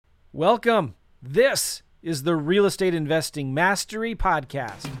Welcome. This is the Real Estate Investing Mastery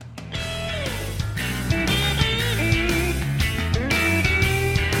Podcast.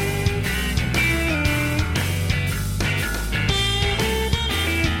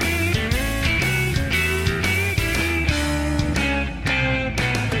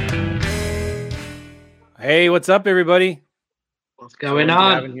 Hey, what's up, everybody? What's going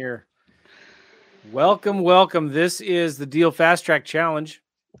on? Gavin here. Welcome. This is the Deal Fast Track Challenge,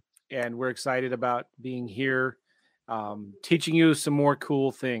 and we're excited about being here, teaching you some more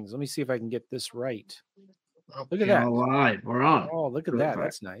cool things. Let me see if I can get this right. Look at that. All right, we're on. Oh, look at that.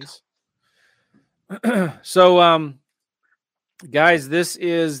 That's nice. So, guys, this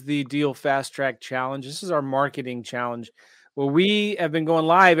is the Deal Fast Track Challenge. This is our marketing challenge where we have been going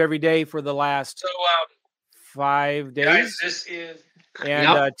live every day for the last 5 days. Guys, this is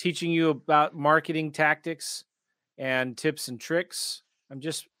teaching you about marketing tactics and tips and tricks. I'm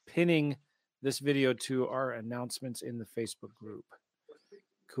just pinning this video to our announcements in the Facebook group.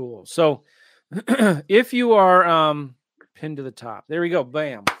 Cool. So if you are pinned to the top, there we go.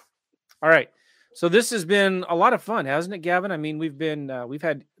 Bam. All right. So this has been a lot of fun, hasn't it, Gavin? I mean, we've had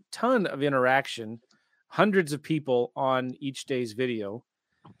a ton of interaction, hundreds of people on each day's video.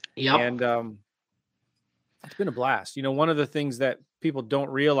 Yep. And it's been a blast. You know, one of the things that people don't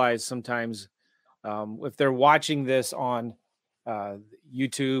realize sometimes, if they're watching this on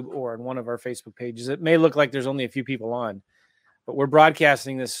YouTube or on one of our Facebook pages, it may look like there's only a few people on, but we're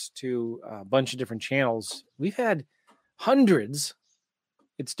broadcasting this to a bunch of different channels. We've had hundreds.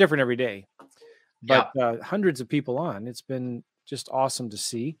 It's different every day, but hundreds of people on. It's been just awesome to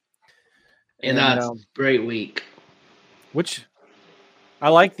see. And that's a great week. Which I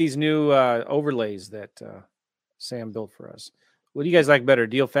like these new overlays that Sam built for us. What do you guys like better,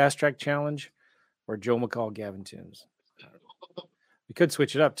 Deal Fast Track Challenge or Joe McCall, Gavin Timms? We could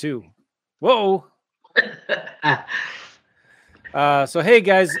switch it up too. Whoa. So, hey,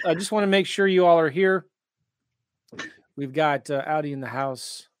 guys, I just want to make sure you all are here. We've got Audi in the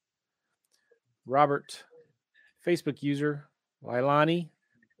house, Robert, Facebook user, Lailani,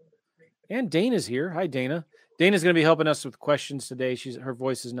 and Dana's here. Hi, Dana. Dana's going to be helping us with questions today. Her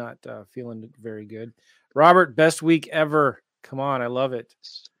voice is not feeling very good. Robert, best week ever. Come on, I love it.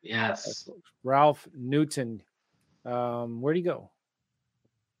 Yes. Ralph Newton. Where'd he go?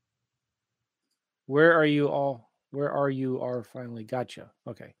 Where are you all? Where are you? Are finally gotcha.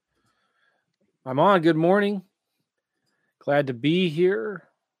 Okay. I'm on. Good morning. Glad to be here.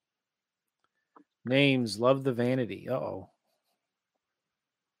 Names. Love the vanity. Cool.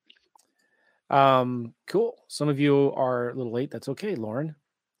 Some of you are a little late. That's okay, Lauren.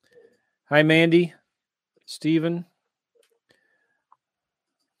 Hi, Mandy. Steven.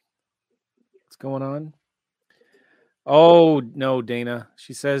 What's going on? Oh, no, Dana.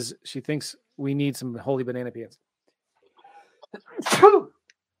 She says she thinks we need some holy banana peels.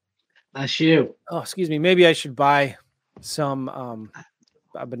 That's you. Oh, excuse me. Maybe I should buy some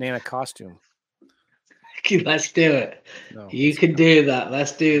a banana costume. Let's do it. No, you can do that.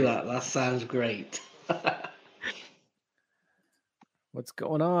 Let's do that. That sounds great. What's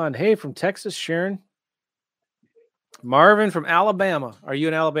going on? Hey, from Texas, Sharon. Marvin from Alabama. Are you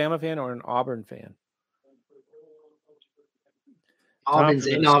an Alabama fan or an Auburn fan? Auburn's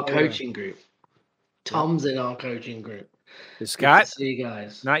in our coaching group. Tom's in our coaching group. Is Scott? See you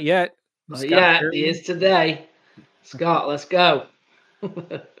guys. Not yet. Not yet. He is today. Scott, let's go.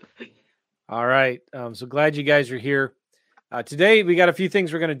 All right. So glad you guys are here. Today, we got a few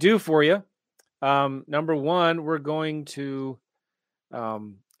things we're going to do for you. Number one, we're going to...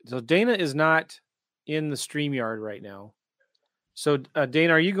 so Dana is not in the StreamYard right now. So,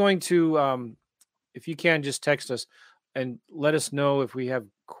 Dana, are you going to, if you can, just text us and let us know if we have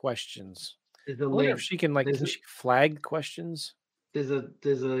questions? There's a I wonder link. if she can, can she flag questions? There's a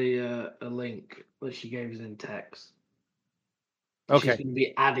link that she gave us in text. Okay. She's going to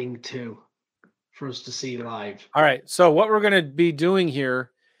be adding to for us to see live. All right. So what we're going to be doing here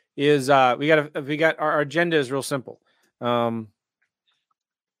is we got our agenda is real simple. Oops.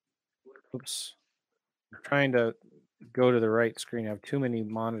 I'm trying to go to the right screen. I have too many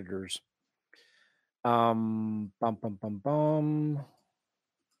monitors. All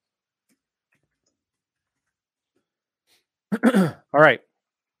right.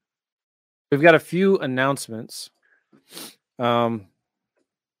 We've got a few announcements. And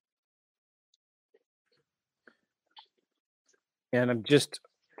I'm just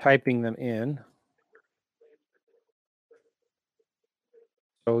typing them in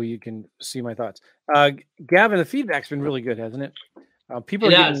so you can see my thoughts. Gavin, the feedback's been really good, hasn't it? People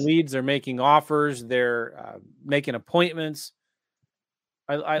are getting leads. They're making offers. They're making appointments.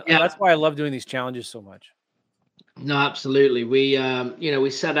 That's why I love doing these challenges so much. No, absolutely. We, we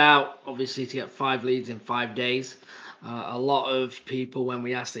set out obviously to get 5 leads in 5 days. A lot of people, when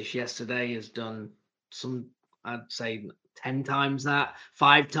we asked this yesterday, has done some, I'd say 10 times that,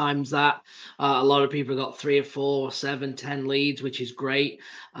 5 times that. A lot of people got 3 or 4 or 7, 10 leads, which is great.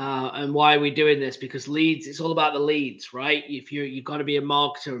 And why are we doing this? Because leads, it's all about the leads, right? If you've got to be a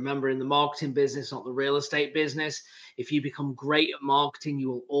marketer, remember, in the marketing business, not the real estate business. If you become great at marketing, you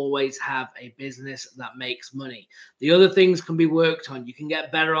will always have a business that makes money. The other things can be worked on. You can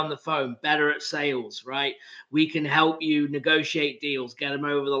get better on the phone, better at sales, right? We can help you negotiate deals, get them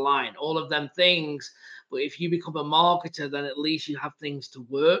over the line, all of them things. But if you become a marketer, then at least you have things to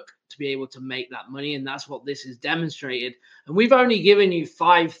work to be able to make that money. And that's what this is demonstrated. And we've only given you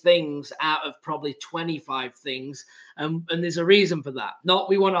 5 things out of probably 25 things. And there's a reason for that. Not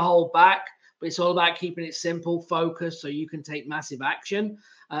we want to hold back, but it's all about keeping it simple, focused, so you can take massive action,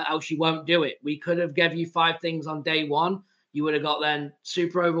 else you won't do it. We could have given you 5 things on day 1. You would have got then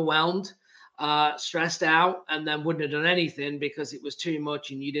super overwhelmed, stressed out, and then wouldn't have done anything because it was too much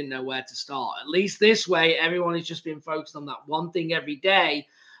and you didn't know where to start. At least this way, everyone has just been focused on that one thing every day.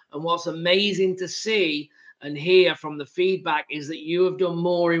 And what's amazing to see and hear from the feedback is that you have done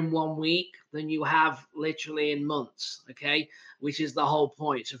more in 1 week than you have literally in months, okay? Which is the whole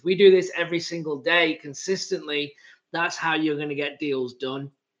point. So if we do this every single day consistently, that's how you're going to get deals done.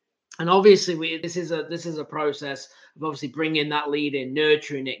 And obviously, this is a process of obviously bringing that lead in,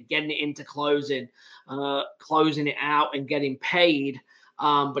 nurturing it, getting it into closing it out and getting paid.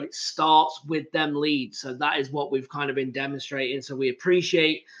 But it starts with them leads. So that is what we've kind of been demonstrating. So we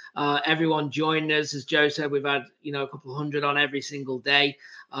appreciate everyone joining us. As Joe said, we've had, a couple hundred on every single day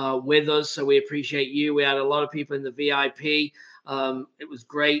with us. So we appreciate you. We had a lot of people in the VIP. It was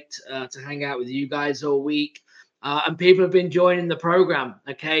great to hang out with you guys all week. And people have been joining the program,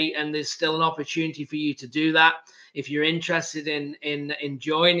 okay? And there's still an opportunity for you to do that. If you're interested in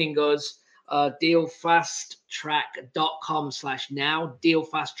joining us, dealfasttrack.com/now,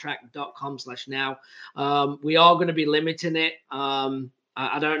 dealfasttrack.com/now. We are going to be limiting it.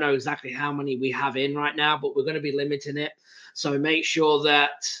 I don't know exactly how many we have in right now, but we're going to be limiting it. So make sure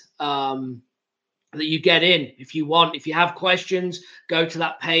that that you get in. If you have questions, go to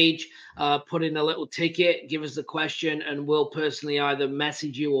that page, put in a little ticket, give us the question, and we'll personally either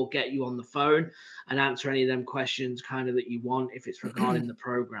message you or get you on the phone and answer any of them questions kind of that you want if it's regarding the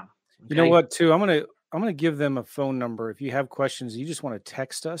program. Okay? You know what, too? I'm gonna give them a phone number. If you have questions, you just want to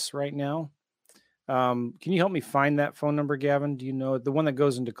text us right now. Can you help me find that phone number, Gavin? Do you know the one that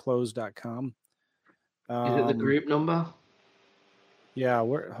goes into close.com? Is it the group number? Yeah,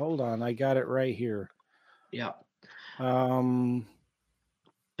 hold on, I got it right here. Yeah. And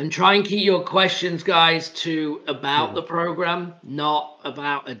try and keep your questions, guys, about the program, not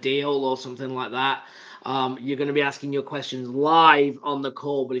about a deal or something like that. You're going to be asking your questions live on the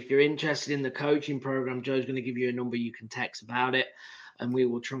call, but if you're interested in the coaching program, Joe's going to give you a number you can text about it, and we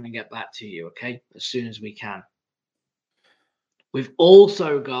will try and get back to you, okay, as soon as we can. We've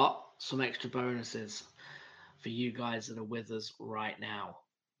also got some extra bonuses for you guys that are with us right now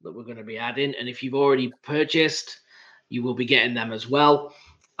that we're going to be adding. And if you've already purchased, you will be getting them as well.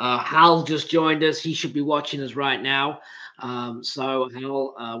 Hal just joined us. He should be watching us right now. So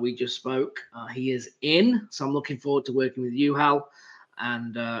Hal, we just spoke. He is in. So I'm looking forward to working with you, Hal,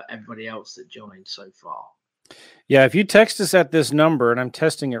 and everybody else that joined so far. Yeah, if you text us at this number, and I'm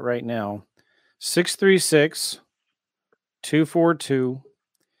testing it right now, 636-242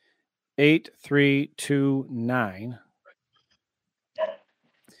 8329.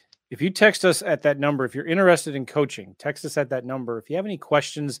 If you text us at that number, if you're interested in coaching, text us at that number. If you have any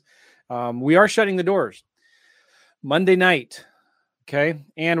questions, we are shutting the doors Monday night. Okay.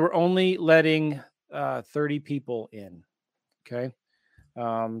 And we're only letting 30 people in. Okay.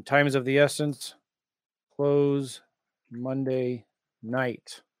 Time is of the essence. Close Monday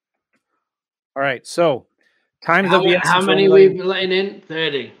night. All right. So times of the essence. How many we've been letting in?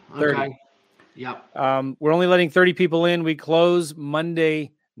 30. 30. Okay. Yep. We're only letting 30 people in. We close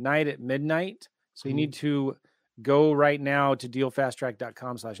Monday night at midnight. So you need to go right now to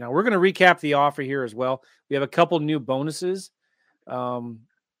dealfasttrack.com/now. We're going to recap the offer here as well. We have a couple new bonuses that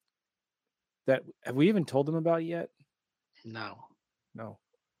have we even told them about yet? No,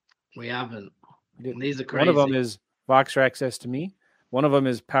 we haven't. These are crazy. One of them is Voxer access to me. One of them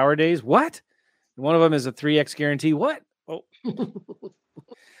is Power Days. What? And one of them is a 3X guarantee. What? Oh.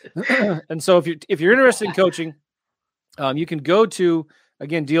 And so if you're interested in coaching, you can go to,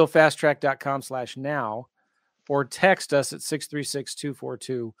 again, dealfasttrack.com/now, or text us at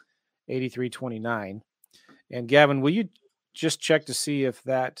 636-242-8329. And Gavin, will you just check to see if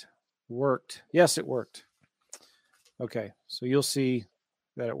that worked. Yes, it worked. Okay, so you'll see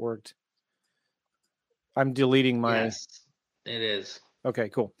that it worked. I'm deleting my. Yes, it is. Okay,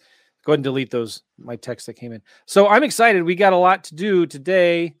 cool. Go ahead and delete my text that came in. So I'm excited. We got a lot to do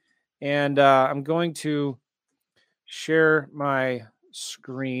today, and I'm going to share my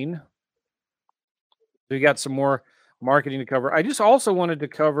screen. We got some more marketing to cover. I just also wanted to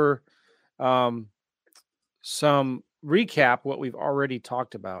cover some recap what we've already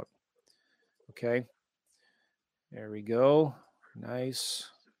talked about. Okay, there we go. Nice.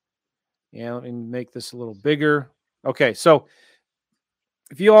 Yeah, let me make this a little bigger. Okay, so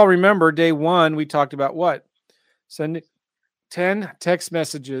if you all remember, day one, we talked about what? Send 10 text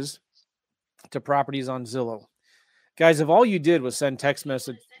messages to properties on Zillow. Guys, if all you did was send text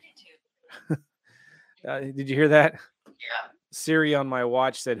message. Did you hear that? Yeah. Siri on my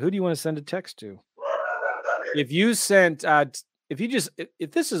watch said, "Who do you want to send a text to?" If you sent,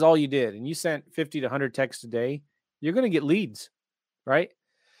 if this is all you did and you sent 50 to 100 texts a day, you're going to get leads, right?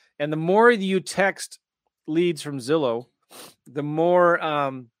 And the more you text leads from Zillow, the more,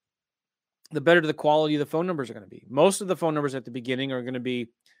 the better the quality of the phone numbers are going to be. Most of the phone numbers at the beginning are going to be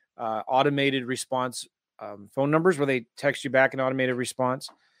automated response phone numbers where they text you back an automated response.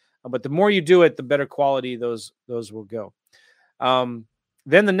 But the more you do it, the better quality those will go.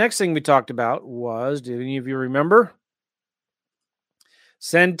 Then the next thing we talked about was, did any of you remember?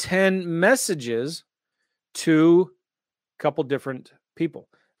 Send 10 messages to a couple different people.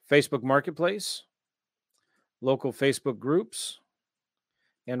 Facebook Marketplace, local Facebook groups,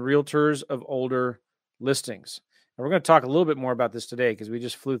 and realtors of older listings. And we're going to talk a little bit more about this today because we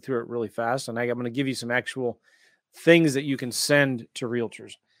just flew through it really fast. And I'm going to give you some actual things that you can send to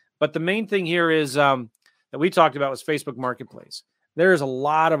realtors. But the main thing here is that we talked about was Facebook Marketplace. There is a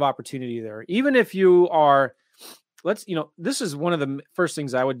lot of opportunity there. Even if you are, this is one of the first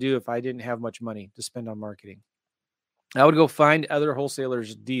things I would do if I didn't have much money to spend on marketing. I would go find other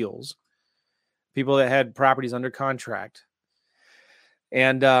wholesalers' deals, people that had properties under contract,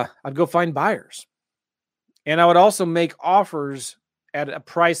 and I'd go find buyers. And I would also make offers at a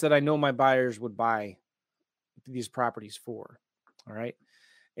price that I know my buyers would buy these properties for. All right.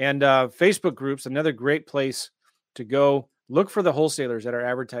 And Facebook groups, another great place to go. Look for the wholesalers that are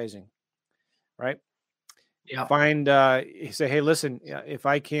advertising, right? Yeah. Find, say, hey, listen, if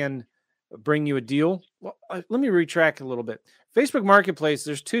I can bring you a deal. Well, let me retract a little bit. Facebook Marketplace,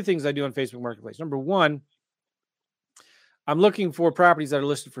 there's two things I do on Facebook Marketplace. Number one, I'm looking for properties that are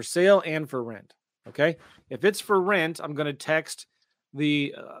listed for sale and for rent. Okay. If it's for rent, I'm going to text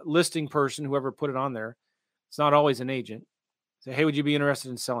the listing person, whoever put it on there. It's not always an agent. Say, hey, would you be interested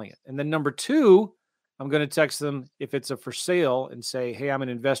in selling it? And then number two, I'm going to text them if it's a for sale and say, hey, I'm an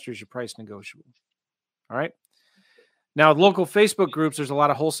investor. Is your price negotiable? All right. Now, local Facebook groups, there's a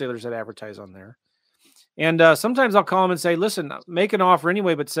lot of wholesalers that advertise on there. And sometimes I'll call them and say, listen, make an offer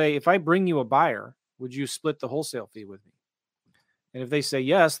anyway, but say, if I bring you a buyer, would you split the wholesale fee with me? And if they say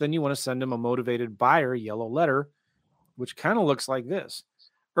yes, then you want to send them a motivated buyer yellow letter, which kind of looks like this.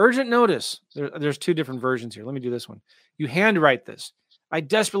 Urgent notice. There's two different versions here. Let me do this one. You handwrite this. I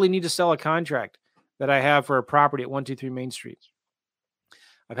desperately need to sell a contract that I have for a property at 123 Main Street.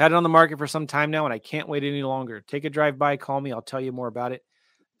 I've had it on the market for some time now, and I can't wait any longer. Take a drive by, call me. I'll tell you more about it.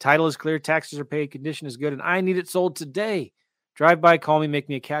 Title is clear, taxes are paid, condition is good, and I need it sold today. Drive by, call me, make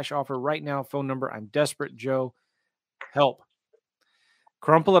me a cash offer right now. Phone number, I'm desperate, Joe. Help.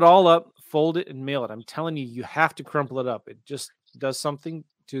 Crumple it all up, fold it, and mail it. I'm telling you, you have to crumple it up. It just does something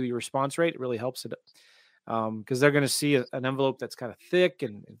to your response rate. It really helps it because they're going to see an envelope that's kind of thick,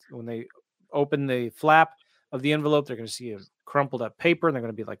 and when they open the flap of the envelope, they're going to see a crumpled up paper, and they're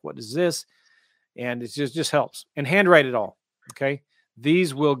going to be like, what is this? And it just helps. And handwrite it all, okay?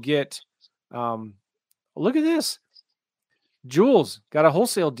 These will get, look at this. Jules got a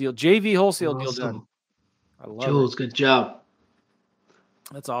wholesale deal, JV wholesale deal done. I love Jules, good job.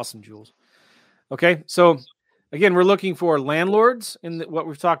 That's awesome, Jules. Okay, so again, we're looking for landlords in what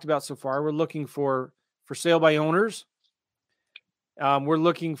we've talked about so far. We're looking for sale by owners. We're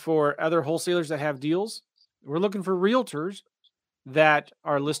looking for other wholesalers that have deals. We're looking for realtors that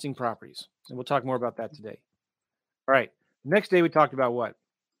are listing properties. And we'll talk more about that today. All right. Next day, we talked about what?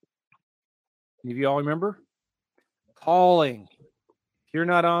 Any of you all remember? Calling. If you're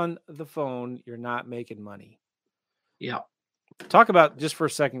not on the phone, you're not making money. Yeah. Talk about just for a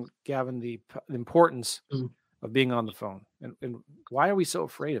second, Gavin, the importance of being on the phone and why are we so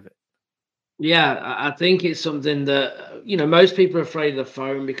afraid of it? Yeah, I think it's something that most people are afraid of the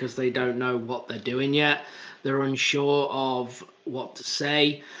phone because they don't know what they're doing yet. They're unsure of what to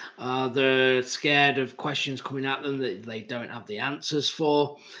say. They're scared of questions coming at them that they don't have the answers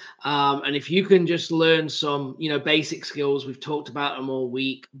for. And if you can just learn some, basic skills, we've talked about them all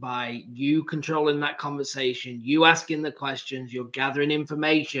week, by you controlling that conversation, you asking the questions, you're gathering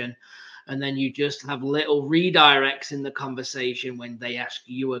information, and then you just have little redirects in the conversation when they ask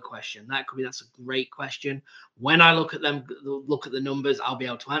you a question. That's a great question. When I look at the numbers, I'll be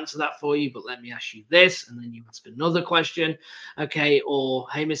able to answer that for you, but let me ask you this, and then you ask another question. Okay. Or,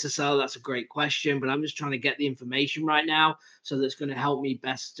 hey, Mr. Seller, that's a great question, but I'm just trying to get the information right now. So that's going to help me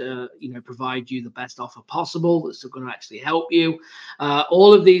best, provide you the best offer possible. That's going to actually help you.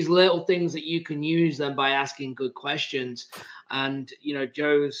 All of these little things that you can use then by asking good questions. And,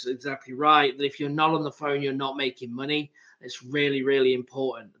 Joe's exactly right that if you're not on the phone, you're not making money. It's really, really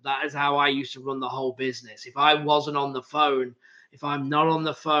important. That is how I used to run the whole business. If I wasn't on the phone, if I'm not on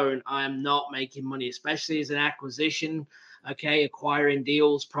the phone, I am not making money, especially as an acquisition, acquiring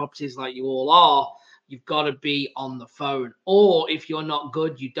deals, properties like you all are. You've got to be on the phone. Or if you're not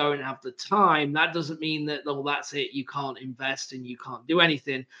good, you don't have the time. That doesn't mean that, that's it. You can't invest and you can't do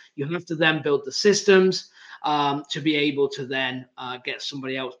anything. You have to then build the systems to be able to then get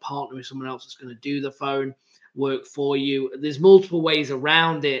somebody else, partner with someone else that's going to do the phone work for you. There's multiple ways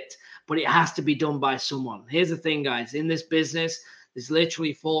around it, but it has to be done by someone. Here's the thing, guys. In this business, there's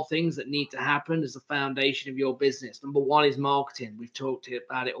literally 4 things that need to happen as the foundation of your business. Number 1 is marketing. We've talked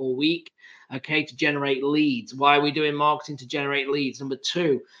about it all week, to generate leads. Why are we doing marketing? To generate leads. Number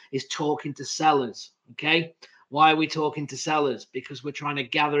 2 is talking to sellers, Why are we talking to sellers? Because we're trying to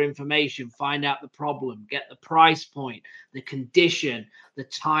gather information, find out the problem, get the price point, the condition, the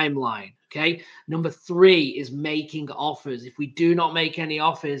timeline, Number 3 is making offers. If we do not make any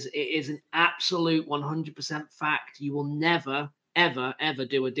offers, it is an absolute 100% fact. You will never, ever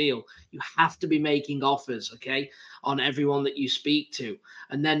do a deal. You have to be making offers, on everyone that you speak to.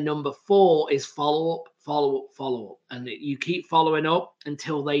 And then number 4 is follow up. And you keep following up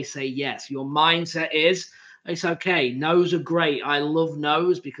until they say yes. Your mindset is, it's okay. No's are great. I love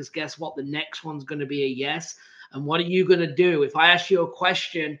no's because guess what? The next one's going to be a yes. And what are you going to do? If I ask you a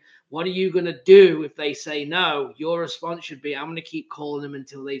question, what are you going to do if they say no? Your response should be, I'm going to keep calling them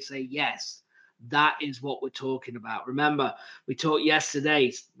until they say yes. That is what we're talking about. Remember, we talked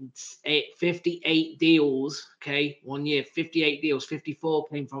yesterday, 58 deals, 1 year, 58 deals, 54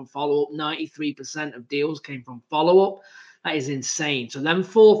 came from follow-up, 93% of deals came from follow-up. That is insane. So them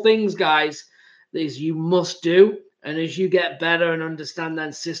 4 things, guys, is you must do. And as you get better and understand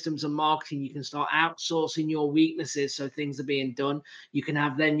then systems and marketing, you can start outsourcing your weaknesses so things are being done. You can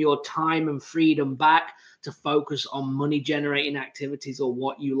have then your time and freedom back to focus on money generating activities or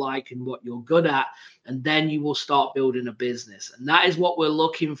what you like and what you're good at. And then you will start building a business. And that is what we're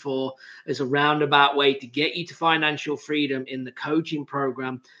looking for, as a roundabout way to get you to financial freedom in the coaching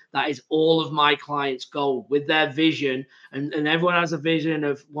program. That is all of my clients' goal with their vision. And everyone has a vision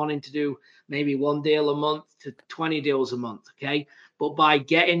of wanting to do maybe 1 deal a month to 20 deals a month. But by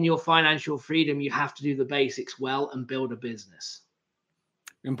getting your financial freedom, you have to do the basics well and build a business.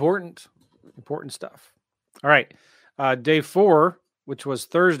 Important stuff. All right. Day 4, which was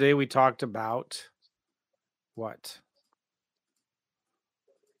Thursday, we talked about what?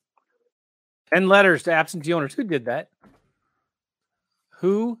 10 letters to absentee owners. Who did that?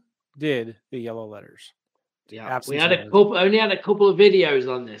 Who did the yellow letters? Yeah, we had only had a couple of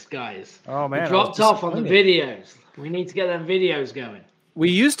videos on this, guys. Oh man, we dropped off on the videos. We need to get them videos going. We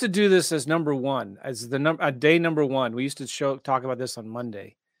used to do this as number 1, as day number 1. We used to talk about this on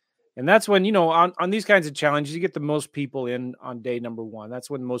Monday. And that's when, on these kinds of challenges, you get the most people in on day number 1. That's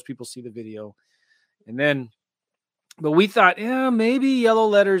when most people see the video. And then, but we thought, maybe yellow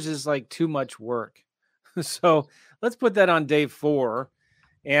letters is like too much work. So let's put that on day 4.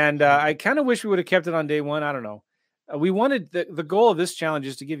 And I kind of wish we would have kept it on day 1. I don't know. We wanted the goal of this challenge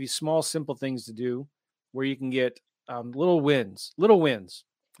is to give you small, simple things to do where you can get little wins.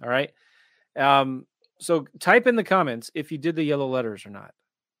 All right. So type in the comments if you did the yellow letters or not.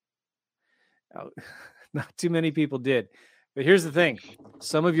 Not too many people did. But here's the thing.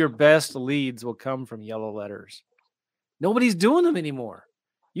 Some of your best leads will come from yellow letters. Nobody's doing them anymore.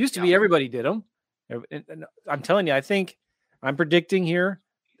 Used to be everybody did them. And I'm telling you, I'm predicting here,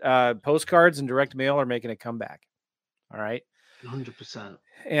 postcards and direct mail are making a comeback. All right. 100%.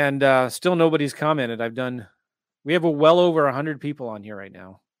 And still nobody's commented. We have well over 100 people on here right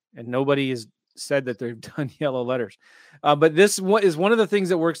now, and nobody has said that they've done yellow letters. But this is one of the things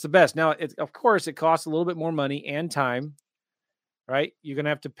that works the best. Now, of course, it costs a little bit more money and time, right? You're going to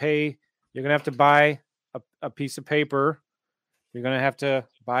have to pay. You're going to have to buy a piece of paper. You're going to have to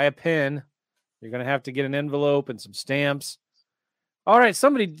buy a pen. You're going to have to get an envelope and some stamps. All right,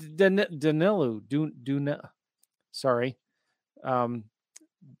 somebody, Danilu, sorry,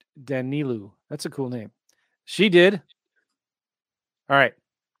 Danilu. That's a cool name. She did. All right.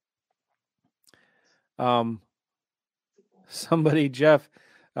 Somebody, Jeff,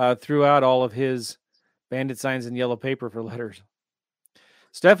 threw out all of his bandit signs in yellow paper for letters.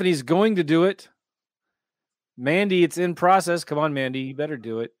 Stephanie's going to do it. Mandy, it's in process. Come on, Mandy, you better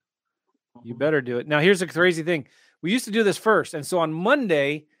do it. You better do it. Now, here's the crazy thing. We used to do this first. And so on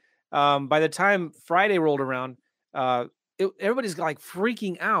Monday, by the time Friday rolled around, everybody's like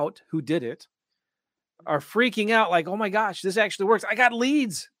freaking out who did it, are freaking out like, oh my gosh, this actually works. I got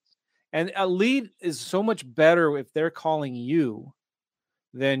leads. And a lead is so much better if they're calling you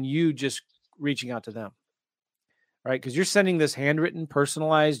than you just reaching out to them, right? Because you're sending this handwritten,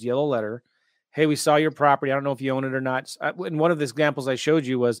 personalized yellow letter. Hey, we saw your property. I don't know if you own it or not. And one of the examples I showed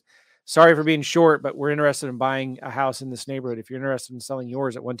you was, sorry for being short, but we're interested in buying a house in this neighborhood. If you're interested in selling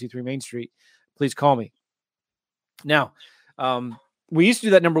yours at 123 Main Street, please call me. Now, we used to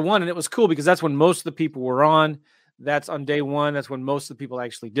do that number one, and it was cool because that's when most of the people were on. That's on day one. That's when most of the people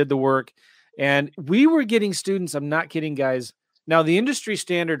actually did the work. And we were getting students. I'm not kidding, guys. Now, the industry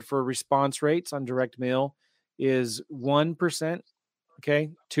standard for response rates on direct mail is 1%.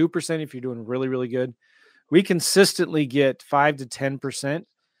 Okay. 2% if you're doing really, really good. We consistently get 5 to 10%.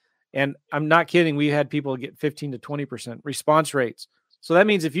 And I'm not kidding. We had people get 15 to 20% response rates. So that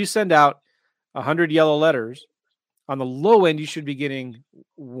means if you send out 100 yellow letters, on the low end, you should be getting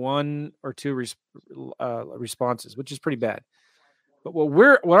 1 or 2 responses, which is pretty bad. But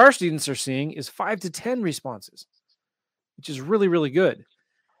what our students are seeing is 5 to 10 responses, which is really, really good.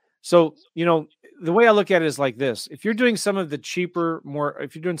 So, the way I look at it is like this. If you're doing some of the cheaper,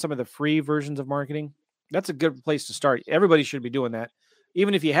 if you're doing some of the free versions of marketing, that's a good place to start. Everybody should be doing that.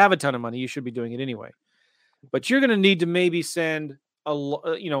 Even if you have a ton of money, you should be doing it anyway. But you're going to need to maybe send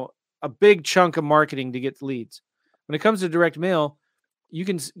a big chunk of marketing to get leads. When it comes to direct mail, you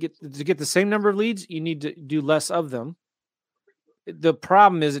can get the same number of leads. You need to do less of them. The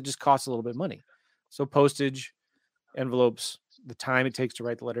problem is it just costs a little bit of money. So postage, envelopes, the time it takes to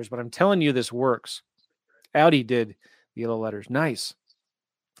write the letters. But I'm telling you, this works. Audi did the yellow letters. Nice.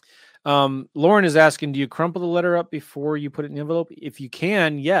 Lauren is asking, do you crumple the letter up before you put it in the envelope? If you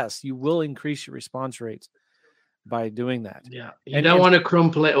can, yes, you will increase your response rates by doing that. Yeah. You don't want to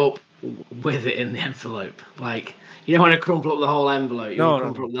crumple it up with it in the envelope. Like, you don't want to crumple up the whole envelope. You want to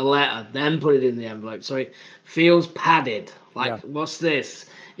crumple up the letter, then put it in the envelope. So it feels padded. Like, what's this?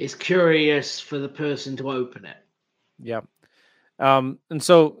 It's curious for the person to open it. Yeah. And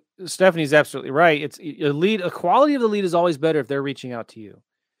so Stephanie's absolutely right. It's a quality of the lead is always better if they're reaching out to you.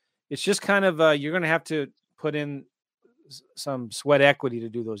 It's just kind of, you're going to have to put in some sweat equity to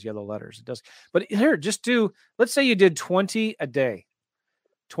do those yellow letters. It does. But here, let's say you did 20 a day.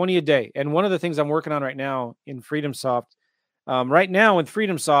 And one of the things I'm working on right now in FreedomSoft, right now in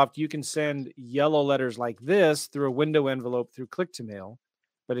FreedomSoft, you can send yellow letters like this through a window envelope through Click-to-Mail,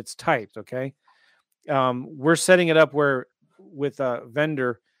 but it's typed. Okay. We're setting it up where with a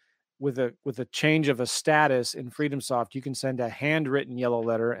vendor, with a change of a status in FreedomSoft, you can send a handwritten yellow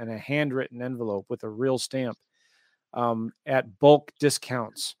letter and a handwritten envelope with a real stamp at bulk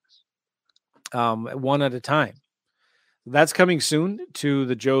discounts, one at a time. That's coming soon to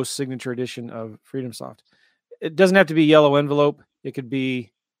the Joe Signature Edition of FreedomSoft. It doesn't have to be yellow envelope. It could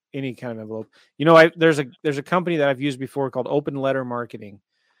be any kind of envelope. There's a company that I've used before called Open Letter Marketing,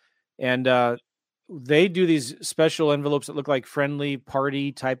 and they do these special envelopes that look like friendly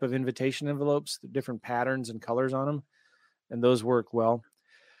party type of invitation envelopes, different patterns and colors on them, and those work well.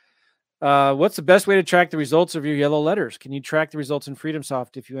 What's the best way to track the results of your yellow letters? Can you track the results in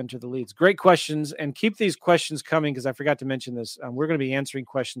FreedomSoft if you enter the leads? Great questions, and keep these questions coming because I forgot to mention this. We're going to be answering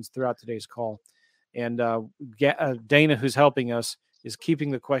questions throughout today's call, and Dana, who's helping us, is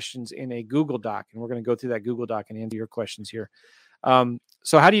keeping the questions in a Google Doc, and we're going to go through that Google Doc and answer your questions here.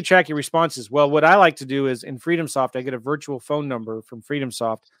 So how do you track your responses? Well, what I like to do is in FreedomSoft, I get a virtual phone number from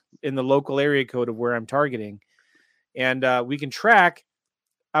FreedomSoft in the local area code of where I'm targeting. And we can track,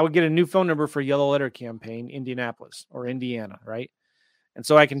 I would get a new phone number for Yellow Letter Campaign, Indianapolis or Indiana, right? And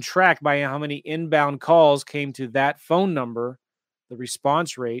so I can track by how many inbound calls came to that phone number, the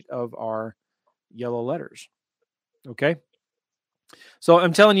response rate of our yellow letters. Okay. So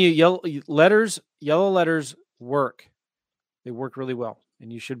I'm telling you, yellow letters work. They work really well,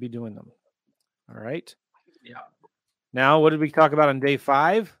 and you should be doing them. All right. Yeah. Now, what did we talk about on day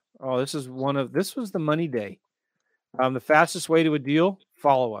 5? Oh, this was the money day. The fastest way to a deal,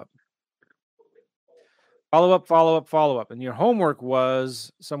 follow-up. Follow up, follow up, follow up. And your homework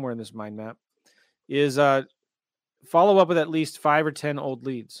was somewhere in this mind map is follow up with at least 5 or 10 old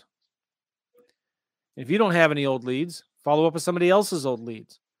leads. If you don't have any old leads, follow up with somebody else's old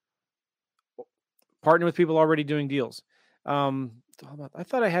leads. Partner with people already doing deals. I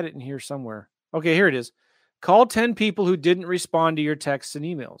thought I had it in here somewhere. Okay, here it is. Call 10 people who didn't respond to your texts and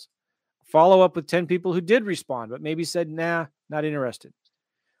emails. Follow up with 10 people who did respond, but maybe said, nah, not interested.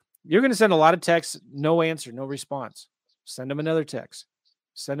 You're going to send a lot of texts, no answer, no response. Send them another text.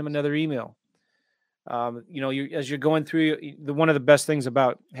 Send them another email. As you're going through, one of the best things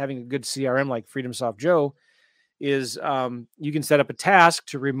about having a good CRM like FreedomSoft Joe is you can set up a task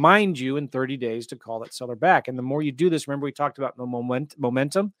to remind you in 30 days to call that seller back. And the more you do this, remember we talked about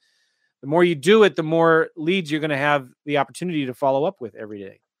momentum. The more you do it, the more leads you're going to have the opportunity to follow up with every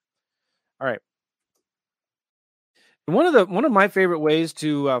day. All right. And one of my favorite ways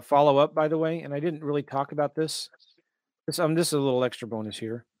to follow up, by the way, and I didn't really talk about this. This is a little extra bonus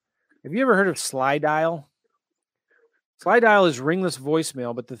here. Have you ever heard of SlyDial? SlyDial is ringless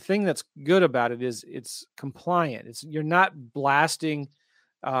voicemail, but the thing that's good about it is it's compliant. You're not blasting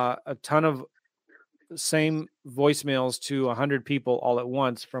a ton of same voicemails to 100 people all at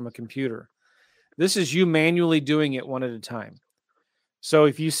once from a computer. This is you manually doing it one at a time. So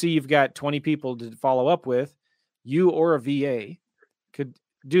if you see you've got 20 people to follow up with, you or a VA could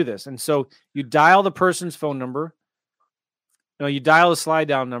do this. And so you dial the person's phone number. No, you dial the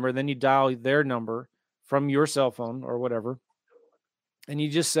SlyDial number, then you dial their number from your cell phone or whatever. And you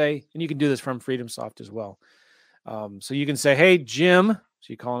just say, and you can do this from FreedomSoft as well. So you can say, hey, Jim. So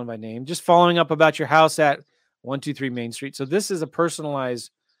you call him by name, just following up about your house at 123 Main Street. So this is a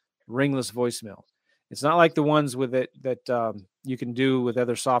personalized ringless voicemail. It's not like the ones with it that you can do with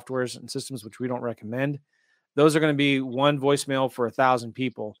other softwares and systems, which we don't recommend. Those are going to be one voicemail for 1,000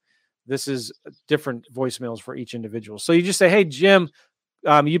 people. This is different voicemails for each individual. So you just say, hey, Jim,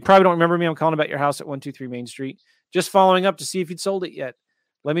 you probably don't remember me. I'm calling about your house at 123 Main Street. Just following up to see if you'd sold it yet.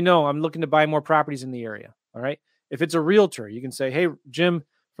 Let me know. I'm looking to buy more properties in the area. All right. If it's a realtor, you can say, hey, Jim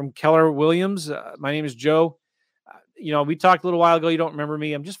from Keller Williams, my name is Joe. We talked a little while ago. You don't remember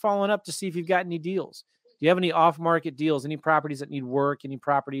me. I'm just following up to see if you've got any deals. Do you have any off-market deals, any properties that need work, any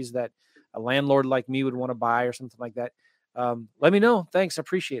properties that a landlord like me would want to buy or something like that? Let me know. Thanks. I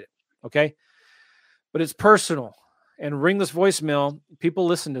appreciate it. Okay. But it's personal, and ringless voicemail, people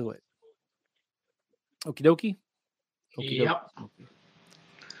listen to it. Okie dokie. Yep.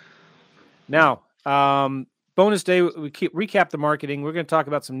 Now, bonus day, we recap the marketing. We're going to talk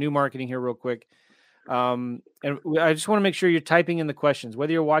about some new marketing here real quick. And I just want to make sure you're typing in the questions,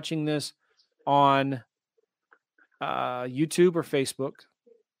 whether you're watching this on YouTube or Facebook.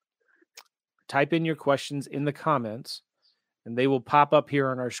 Type in your questions in the comments, and they will pop up here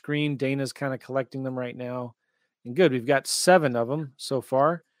on our screen. Dana's kind of collecting them right now. And good, we've got 7 of them so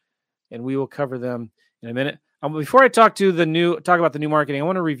far, and we will cover them in a minute. Before I talk about the new marketing, I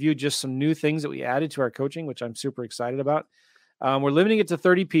want to review just some new things that we added to our coaching, which I'm super excited about. We're limiting it to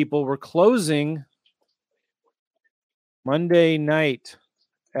 30 people. We're closing Monday night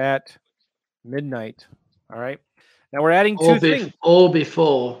at midnight. All right. Now we're adding 2 things. Or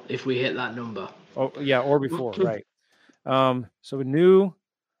before, if we hit that number. Oh, yeah, or before, right. So new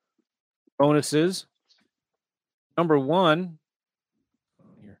bonuses. Number 1.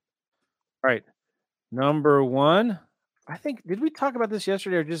 Here. All right. Number 1. I think, did we talk about this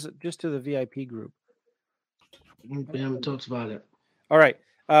yesterday or just to the VIP group? We haven't talked about it. All right.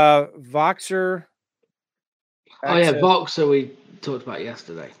 Voxer. Access. Voxer we talked about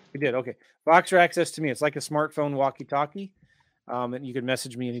yesterday. We did. Okay. Voxer Access to Me. It's like a smartphone walkie-talkie. And you can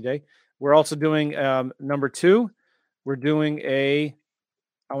message me any day. We're also doing number 2. We're doing I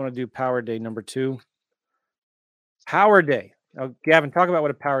want to do Power Day number 2. Power Day. Now, Gavin, talk about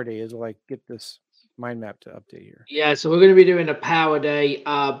what a Power Day is while I get this mind map to update here. Yeah, so we're going to be doing a Power Day.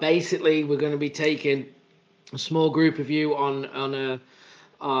 Basically, we're going to be taking a small group of you on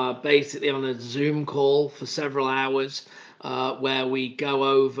a Zoom call for several hours, where we go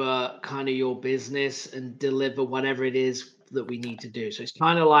over kind of your business and deliver whatever it is that we need to do. So it's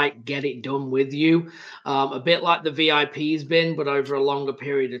kind of like get it done with you, a bit like the VIP's been, but over a longer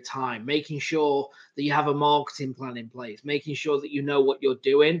period of time, making sure that you have a marketing plan in place, making sure that you know what you're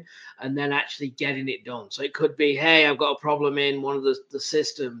doing, and then actually getting it done. So it could be, hey, I've got a problem in one of the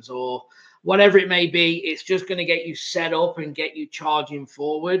systems, or whatever it may be. It's just going to get you set up and get you charging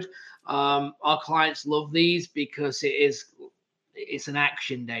forward. Our clients love these because it's an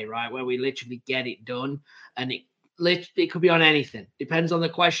action day, right? Where we literally get it done, and it could be on anything. Depends on the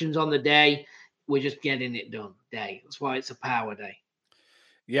questions on the day. We're just getting it done day. That's why it's a Power Day.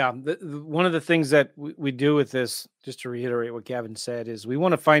 Yeah. One of the things that we do with this, just to reiterate what Gavin said, is we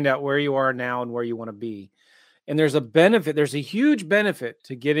want to find out where you are now and where you want to be. And there's a benefit, there's a huge benefit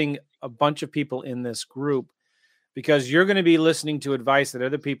to getting a bunch of people in this group, because you're going to be listening to advice that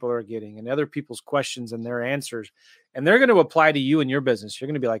other people are getting and other people's questions and their answers. And they're going to apply to you and your business. You're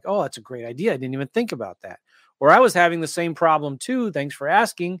going to be like, oh, that's a great idea. I didn't even think about that. Or I was having the same problem too. Thanks for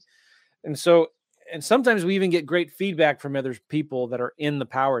asking. And so, and sometimes we even get great feedback from other people that are in the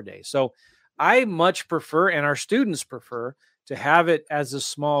Power Day. So I much prefer, and our students prefer, to have it as a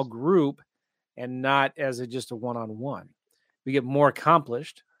small group and not as just a one-on-one. We get more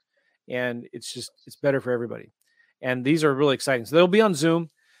accomplished, and it's better for everybody. And these are really exciting. So they'll be on Zoom.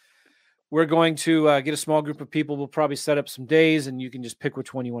 We're going to get a small group of people. We'll probably set up some days, and you can just pick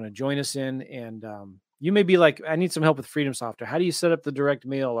which one you want to join us in. And you may be like, I need some help with Freedom Software. How do you set up the direct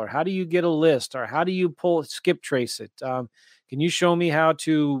mail? Or how do you get a list? Or how do you skip trace it? Can you show me how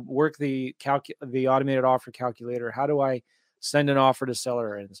to work the automated offer calculator? How do I send an offer to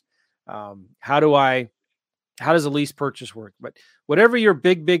seller ends? How does a lease purchase work? But whatever your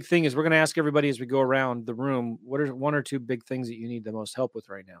big thing is, we're going to ask everybody as we go around the room, what are one or two big things that you need the most help with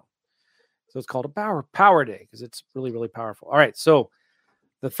right now? So it's called a power day because it's really, really powerful. All right. So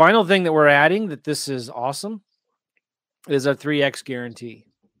the final thing that we're adding, that this is awesome, is a 3X guarantee.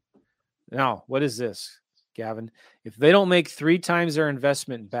 Now, what is this, Gavin? If they don't make 3 times their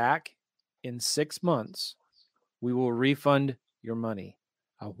investment back in 6 months, we will refund your money.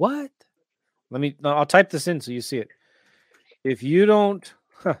 What? I'll type this in so you see it. If you don't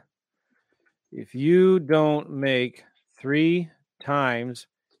make 3 times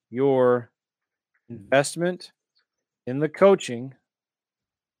your investment in the coaching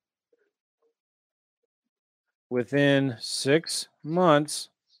within 6 months,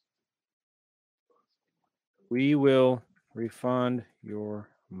 we will refund your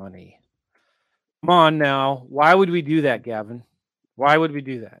money. Come on now. Why would we do that, Gavin? Why would we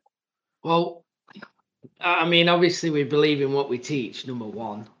do that? Well, I mean, obviously we believe in what we teach, number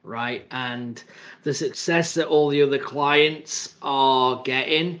one, right? And the success that all the other clients are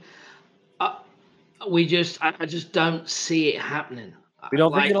getting, I just don't see it happening. We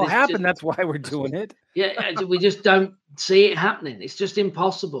don't think it'll happen. That's why we're doing it. Yeah, we just don't see it happening. It's just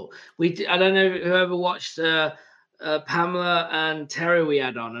impossible. I don't know whoever watched Pamela and Terry we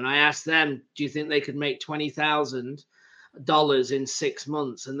had on, and I asked them, do you think they could make $20,000 in 6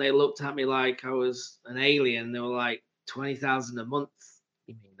 months? And they looked at me like I was an alien. They were like, 20,000 a month?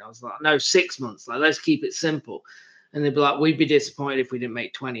 You mean? I was like, no, 6 months. Like, let's keep it simple. And they'd be like, we'd be disappointed if we didn't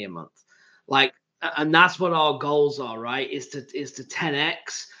make 20 a month. Like, and that's what our goals are, right? Is to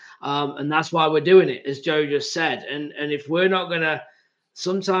 10x. And that's why we're doing it, as Joe just said. And if we're not going to,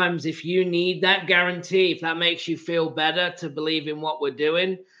 sometimes if you need that guarantee, if that makes you feel better to believe in what we're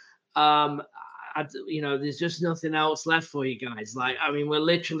doing, there's just nothing else left for you guys. Like, I mean, we're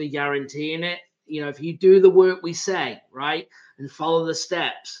literally guaranteeing it. If you do the work we say, right, and follow the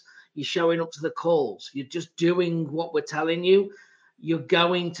steps, you're showing up to the calls, you're just doing what we're telling you, you're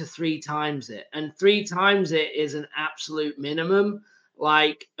going to 3 times it. And 3 times it is an absolute minimum.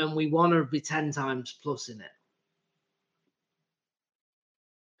 Like, and we want to be 10 times plus in it.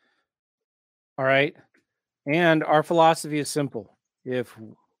 All right. And our philosophy is simple. If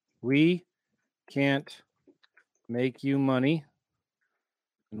we can't make you money,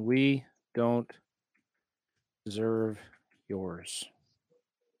 and we don't deserve yours.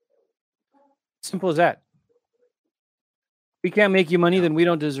 Simple as that. We can't make you money, then we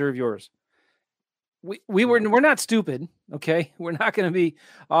don't deserve yours. We're not stupid, okay? We're not going to be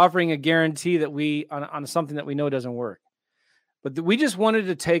offering a guarantee that on something that we know doesn't work. But we just wanted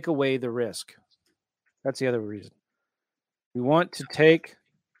to take away the risk. That's the other reason. We want to take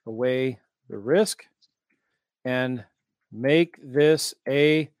away the risk and make this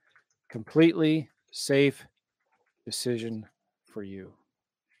a completely safe decision for you.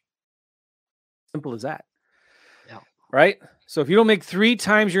 Simple as that. Yeah. Right? So if you don't make 3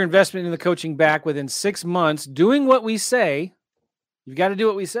 times your investment in the coaching back within 6 months, doing what we say, you've got to do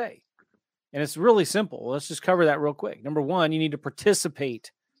what we say. And it's really simple. Let's just cover that real quick. Number 1, you need to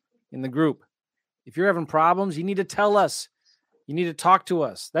participate in the group. If you're having problems, you need to tell us. You need to talk to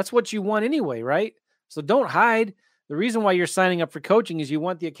us. That's what you want anyway, right? So don't hide. The reason why you're signing up for coaching is you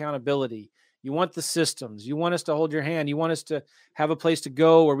want the accountability. You want the systems. You want us to hold your hand. You want us to have a place to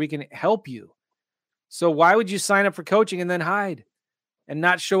go where we can help you. So why would you sign up for coaching and then hide and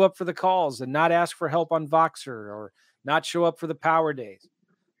not show up for the calls and not ask for help on Voxer or not show up for the Power Days?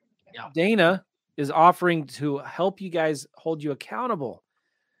 Yeah. Dana is offering to help you guys hold you accountable.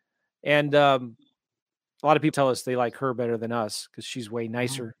 And a lot of people tell us they like her better than us because she's way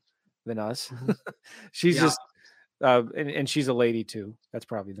nicer than us. She's Yeah. just, and she's a lady too. That's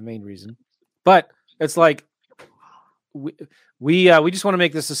probably the main reason. But it's like we just want to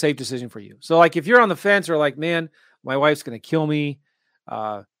make this a safe decision for you. So like if you're on the fence or like, man, my wife's going to kill me,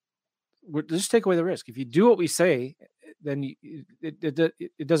 just take away the risk. If you do what we say, then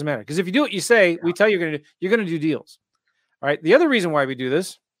it doesn't matter. Because if you do what you say, we tell you you're going to do deals. All right. The other reason why we do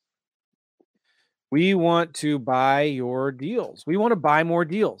this, we want to buy your deals. We want to buy more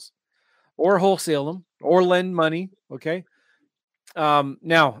deals or wholesale them or lend money. Okay.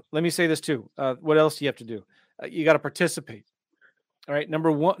 Now, let me say this too. What else do you have to do? You got to participate. All right.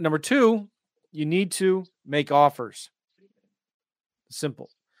 Number one. Number two, you need to make offers. Simple.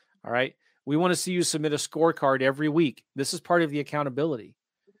 All right. We want to see you submit a scorecard every week. This is part of the accountability.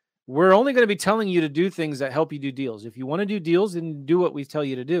 We're only going to be telling you to do things that help you do deals. If you want to do deals, then do what we tell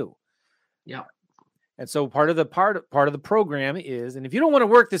you to do. Yeah. And so part of the program is, and if you don't want to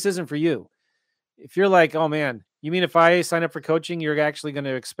work, this isn't for you. If you're like, oh man, you mean if I sign up for coaching, you're actually going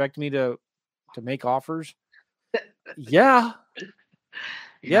to expect me to make offers? Yeah.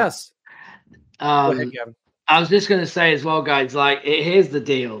 Yes. Go ahead, Gavin. I was just going to say as well, guys, like here's the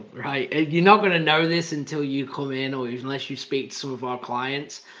deal, right? You're not going to know this until you come in or unless you speak to some of our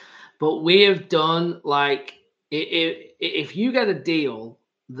clients. But we have done like, if you get a deal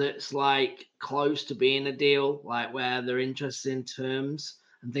that's like close to being a deal, like where they're interested in terms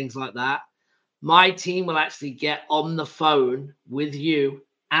and things like that, my team will actually get on the phone with you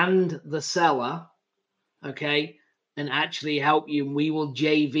and the seller, okay, and actually help you. And we will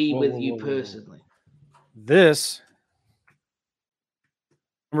JV with you personally. This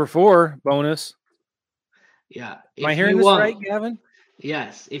number 4 bonus. Yeah. Am I hearing this right, Gavin?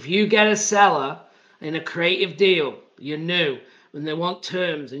 Yes. If you get a seller in a creative deal, you're new, and they want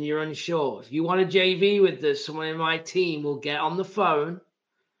terms and you're unsure, if you want to JV with this, someone in my team will get on the phone,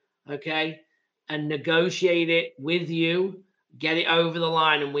 okay, and negotiate it with you, get it over the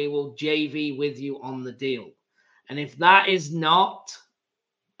line, and we will JV with you on the deal. And if that is not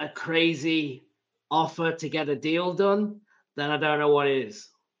a crazy offer to get a deal done, then I don't know what is.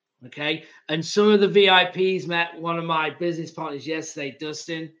 Okay. And some of the VIPs met one of my business partners yesterday.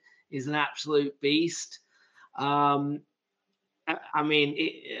 Dustin is an absolute beast. I mean,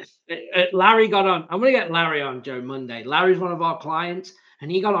 Larry got on. I'm going to get Larry on, Joe, Monday. Larry's one of our clients, and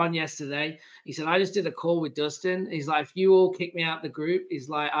he got on yesterday. He said, I just did a call with Dustin. He's like, if you all kick me out the group, he's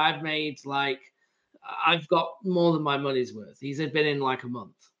like, I've got more than my money's worth. He's been in like a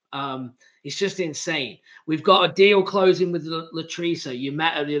month. It's just insane. We've got a deal closing with Latrice. You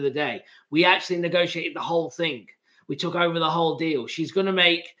met her the other day. We actually negotiated the whole thing. We took over the whole deal. She's going to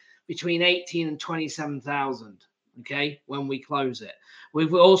make between 18 and 27,000. Okay, when we close it.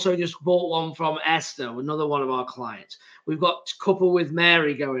 We've also just bought one from Esther, another one of our clients. We've got a couple with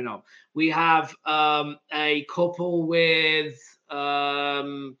Mary going on. We have a couple with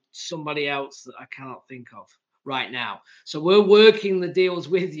somebody else that I cannot think of right now. So we're working the deals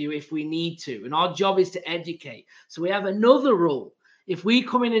with you if we need to. And our job is to educate. So we have another rule. If we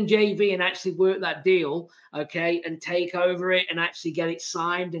come in and JV and actually work that deal, okay, and take over it and actually get it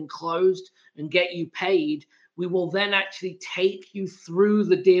signed and closed and get you paid, we will then actually take you through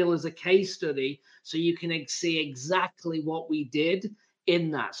the deal as a case study so you can see exactly what we did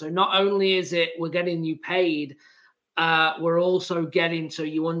in that. So not only is it we're getting you paid, we're also getting so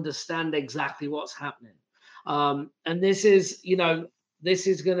you understand exactly what's happening. And this is, this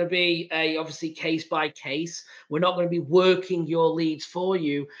is going to be obviously case by case. We're not going to be working your leads for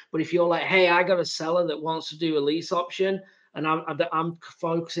you. But if you're like, hey, I got a seller that wants to do a lease option and I'm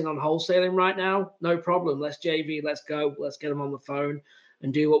focusing on wholesaling right now, no problem. Let's JV. Let's go. Let's get them on the phone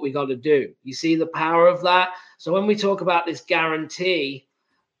and do what we got to do. You see the power of that? So when we talk about this guarantee,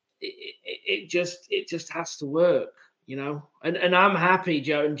 it just has to work, and I'm happy,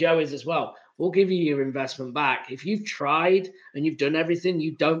 Joe, and Joe is as well. We'll give you your investment back. If you've tried and you've done everything,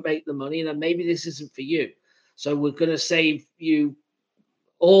 you don't make the money, then maybe this isn't for you. So we're going to save you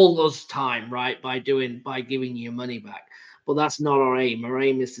all those time, right, by giving you your money back. But that's not our aim. Our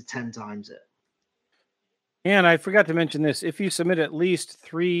aim is to 10 times it. And I forgot to mention this. If you submit at least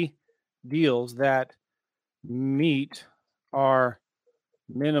 3 deals that meet our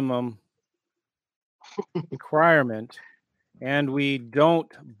minimum requirement and we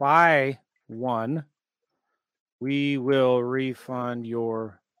don't buy one, we will refund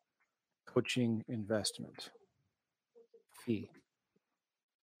your coaching investment fee.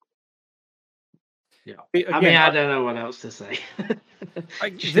 Yeah. Again, I don't know what else to say.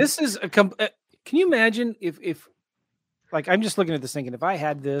 This is can you imagine if like, I'm just looking at this thinking, if I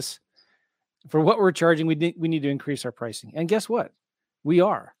had this For what we're charging, we need to increase our pricing. And guess what? We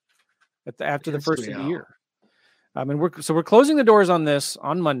are after the first of the year. And we're closing the doors on this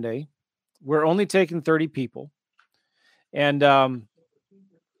on Monday. We're only taking 30 people. And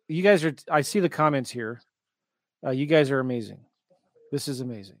you guys are, I see the comments here. You guys are amazing. This is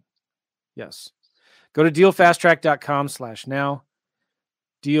amazing. Yes. Go to dealfasttrack.com/now.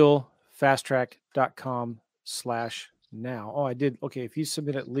 Dealfasttrack.com/now. Oh, I did. Okay. If you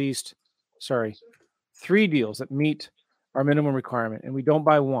submit at least, 3 deals that meet our minimum requirement and we don't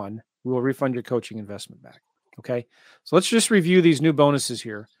buy one, we will refund your coaching investment back. Okay. So let's just review these new bonuses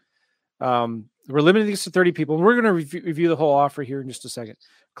here. We're limiting these to 30 people, and we're going to review the whole offer here in just a second.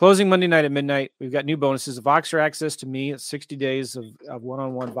 Closing Monday night at midnight. We've got new bonuses. Voxer access to me. It's 60 days of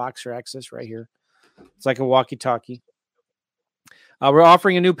one-on-one Voxer access right here. It's like a walkie-talkie. We're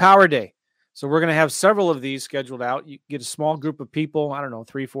offering a new Power Day. So we're going to have several of these scheduled out. You get a small group of people, I don't know,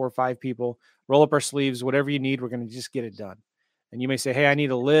 3, 4, 5 people, roll up our sleeves, whatever you need, we're going to just get it done. And you may say, hey, I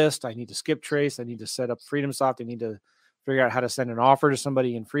need a list. I need to skip trace. I need to set up FreedomSoft. I need to figure out how to send an offer to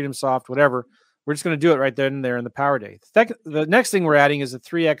somebody in FreedomSoft, whatever. We're just going to do it right then and there in the Power Day. The next thing we're adding is a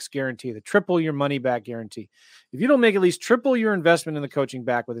 3X guarantee, the triple your money back guarantee. If you don't make at least triple your investment in the coaching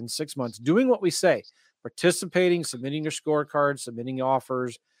back within 6 months, doing what we say, participating, submitting your scorecards, submitting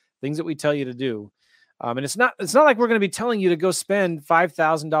offers, things that we tell you to do. And it's not like we're going to be telling you to go spend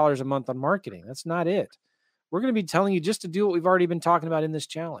 $5,000 a month on marketing. That's not it. We're going to be telling you just to do what we've already been talking about in this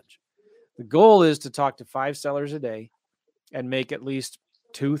challenge. The goal is to talk to 5 sellers a day and make at least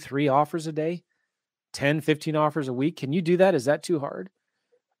 2, 3 offers a day, 10, 15 offers a week. Can you do that? Is that too hard?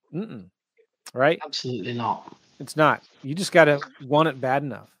 Right? Absolutely not. It's not. You just got to want it bad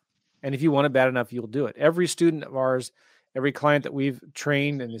enough. And if you want it bad enough, you'll do it. Every student of ours, every client that we've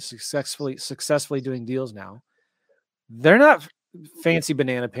trained and is successfully doing deals now, they're not fancy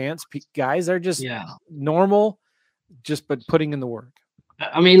banana pants guys. They're just normal, but putting in the work.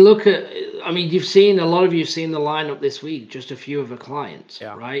 I mean, you've seen, a lot of you've seen the lineup this week, just a few of the clients,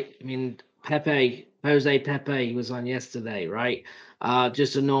 right? I mean, Jose Pepe was on yesterday, right?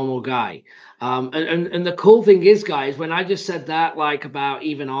 Just a normal guy. And the cool thing is, guys, when I just said that, like about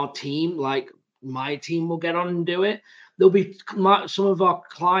even our team, like my team will get on and do it. There'll be some of our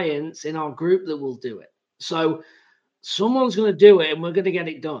clients in our group that will do it. So someone's going to do it and we're going to get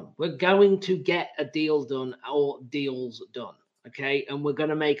it done. We're going to get a deal done or deals done. Okay. And we're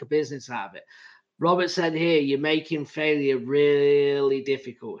going to make a business out of it. Robert said here, you're making failure really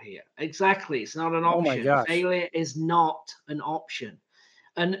difficult here. Exactly. It's not an option. Oh my gosh. Failure is not an option.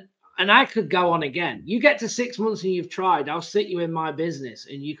 And I could go on again. You get to 6 months and you've tried, I'll sit you in my business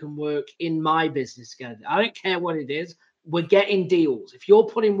and you can work in my business together. I don't care what it is. We're getting deals. If you're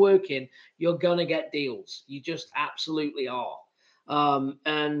putting work in, you're going to get deals. You just absolutely are.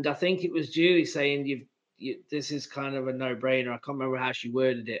 And I think it was Julie saying this is kind of a no-brainer. I can't remember how she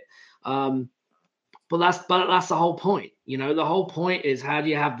worded it. But that's the whole point. You know, the whole point is, how do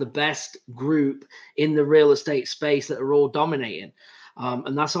you have the best group in the real estate space that are all dominating?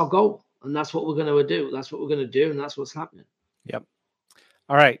 And that's our goal. And that's what we're going to do. That's what we're going to do. And that's what's happening. Yep.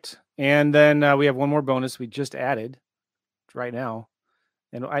 All right. And then we have one more bonus we just added right now.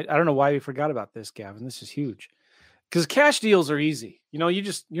 And I don't know why we forgot about this, Gavin. This is huge. Because cash deals are easy. You know,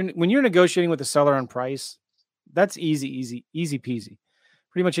 when you're negotiating with a seller on price, that's easy peasy.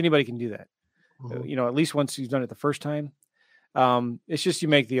 Pretty much anybody can do that. You know, at least once you've done it the first time. It's just you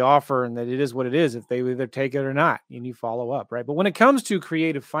make the offer and that it is what it is. If they either take it or not, and you follow up, right? But when it comes to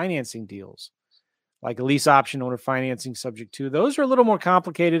creative financing deals, like a lease option owner financing subject to, those are a little more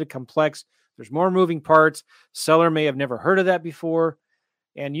complicated and complex. There's more moving parts. Seller may have never heard of that before,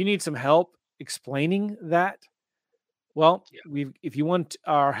 and you need some help explaining that. Well, if you want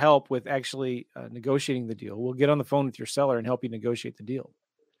our help with actually negotiating the deal, we'll get on the phone with your seller and help you negotiate the deal.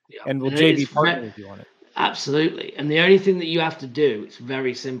 Yeah. And we'll JV partner with you on it. Absolutely. And the only thing that you have to do, it's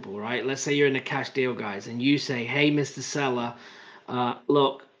very simple, right? Let's say you're in a cash deal, guys, and you say, hey, Mr. Seller,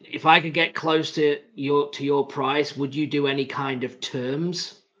 look, if I could get close to your price, would you do any kind of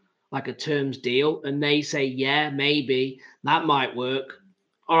terms, like a terms deal? And they say, yeah, maybe that might work.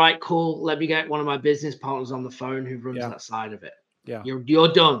 All right, cool. Let me get one of my business partners on the phone who runs that side of it. Yeah.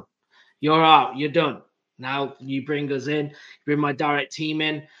 You're done. You're out. You're done. Now you bring us in, bring my direct team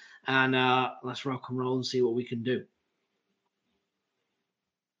in, and let's rock and roll and see what we can do.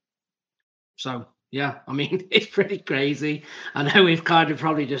 So, yeah, I mean, it's pretty crazy. I know we've kind of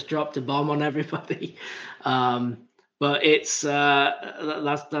probably just dropped a bomb on everybody, but it's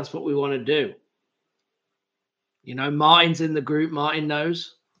that's what we want to do. You know, Martin's in the group. Martin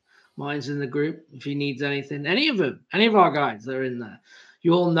knows. Martin's in the group. If he needs anything, any of them, any of our guys, they're in there.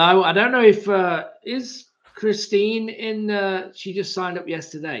 You'll know. I don't know if is Christine in. She just signed up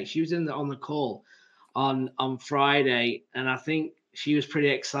yesterday. She was on the call on Friday, and I think she was pretty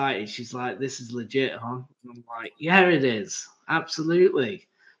excited. She's like, "This is legit, huh?" And I'm like, "Yeah, it is. Absolutely.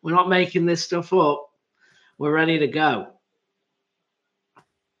 We're not making this stuff up. We're ready to go."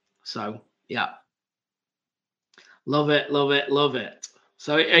 So yeah, love it, love it, love it.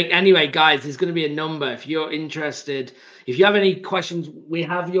 So anyway, guys, there's going to be a number. If you're interested, if you have any questions, we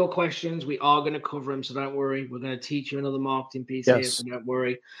have your questions. We are going to cover them, so don't worry. We're going to teach you another marketing piece here, so don't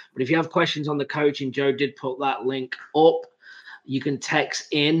worry. But if you have questions on the coaching, Joe did put that link up. You can text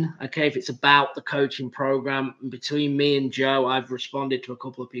in, okay, if it's about the coaching program. Between me and Joe, I've responded to a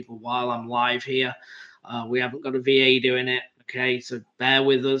couple of people while I'm live here. We haven't got a VA doing it, okay, so bear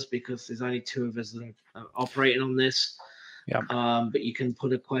with us because there's only two of us that are operating on this. Yeah. But you can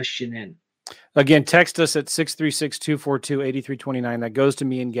put a question in. Again, text us at 636-242-8329. That goes to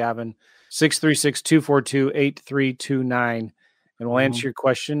me and Gavin, 636-242-8329. And we'll answer your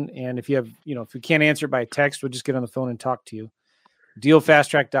question. And if you have, if we can't answer it by text, we'll just get on the phone and talk to you.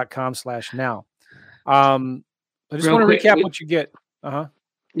 Dealfasttrack.com/now. I just want to recap what you get.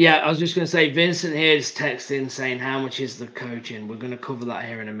 Yeah, I was just going to say, Vincent here is texting saying, how much is the coaching? We're going to cover that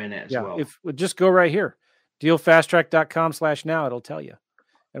here in a minute as well. If we just go right here, dealfasttrack.com/now, it'll tell you.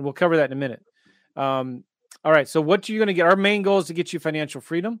 And we'll cover that in a minute. All right. So what you're going to get, our main goal is to get you financial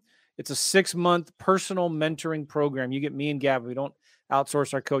freedom. It's a 6-month personal mentoring program. You get me and Gavin. We don't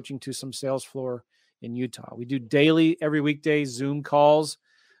outsource our coaching to some sales floor in Utah. We do daily, every weekday Zoom calls.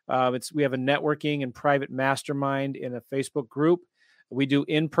 We have a networking and private mastermind in a Facebook group. We do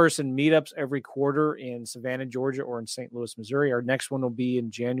in-person meetups every quarter in Savannah, Georgia, or in St. Louis, Missouri. Our next one will be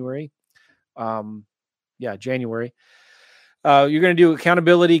in January. January. You're going to do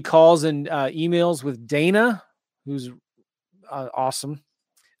accountability calls and emails with Dana, who's awesome.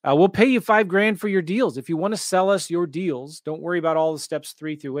 We'll pay you $5,000 for your deals. If you want to sell us your deals, don't worry about all the steps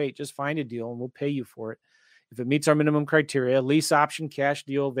 3 through 8. Just find a deal and we'll pay you for it. If it meets our minimum criteria, lease option, cash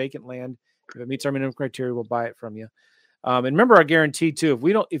deal, vacant land. If it meets our minimum criteria, we'll buy it from you. And remember our guarantee too.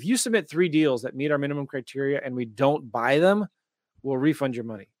 If you submit 3 deals that meet our minimum criteria and we don't buy them, we'll refund your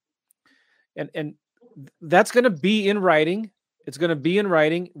money. And that's going to be in writing. It's going to be in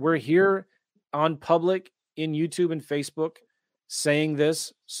writing. We're here on public in YouTube and Facebook saying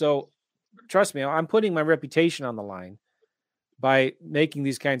this. So trust me, I'm putting my reputation on the line by making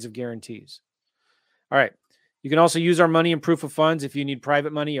these kinds of guarantees. All right. You can also use our money in proof of funds if you need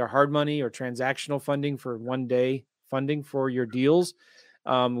private money or hard money or transactional funding for one-day funding for your deals.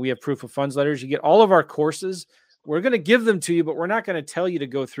 We have proof of funds letters. You get all of our courses. We're going to give them to you, but we're not going to tell you to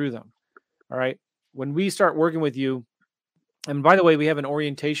go through them. All right. When we start working with you, and by the way, we have an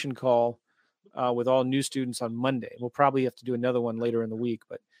orientation call with all new students on Monday. We'll probably have to do another one later in the week,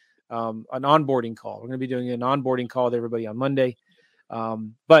 but an onboarding call. We're going to be doing an onboarding call with everybody on Monday.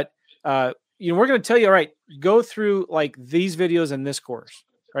 But we're going to tell you, all right, go through like these videos in this course.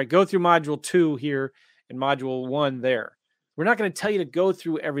 All right, go through module 2 here and module 1 there. We're not going to tell you to go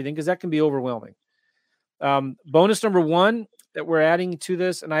through everything because that can be overwhelming. Bonus number 1 that we're adding to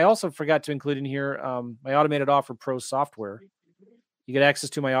this, and I also forgot to include in here my Automated Offer Pro software. You get access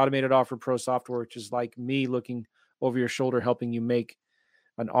to my Automated Offer Pro software, which is like me looking over your shoulder, helping you make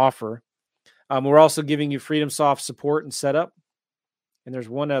an offer. We're also giving you FreedomSoft support and setup. And there's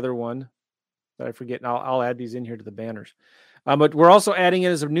one other one that I forget, and I'll add these in here to the banners. But we're also adding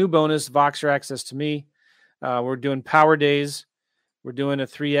it as a new bonus, Voxer access to me. We're doing Power Days. We're doing a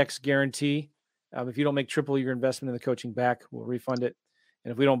 3X guarantee. If you don't make triple your investment in the coaching back, we'll refund it.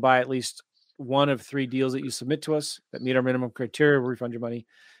 And if we don't buy at least 1 of 3 deals that you submit to us that meet our minimum criteria, we'll refund your money.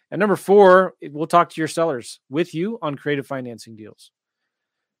 And number 4, we'll talk to your sellers with you on creative financing deals.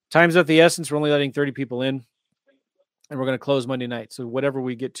 Time's of the essence. We're only letting 30 people in, and we're going to close Monday night. So whatever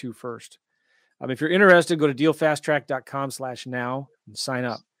we get to first. If you're interested, go to dealfasttrack.com/now and sign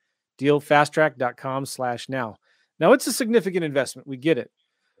up. Dealfasttrack.com/now. Now, it's a significant investment. We get it.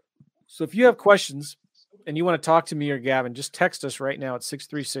 So if you have questions and you want to talk to me or Gavin, just text us right now at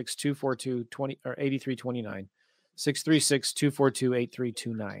 636-242-8329.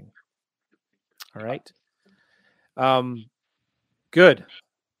 636-242-8329. All right. Good.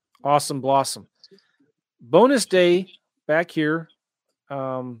 Awesome blossom. Bonus day back here. I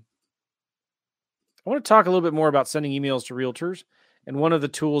want to talk a little bit more about sending emails to realtors and one of the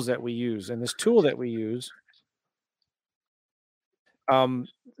tools that we use. And this tool that we use,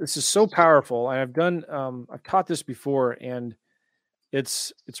 this is so powerful. And I've taught this before, and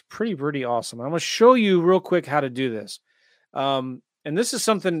it's pretty awesome. I'm going to show you real quick how to do this. And this is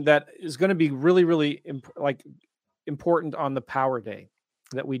something that is going to be really, really important on the Power Day.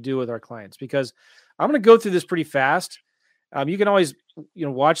 that we do with our clients, because I'm going to go through this pretty fast. You can always,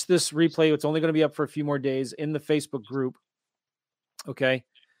 watch this replay. It's only going to be up for a few more days in the Facebook group. Okay.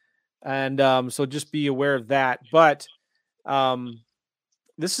 And so just be aware of that. But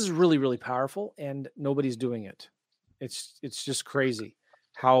this is really, really powerful, and nobody's doing it. It's just crazy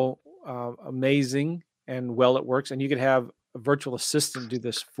how amazing and well it works. And you could have a virtual assistant do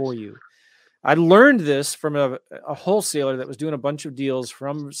this for you. I learned this from a wholesaler that was doing a bunch of deals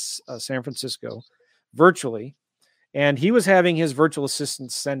from San Francisco virtually. And he was having his virtual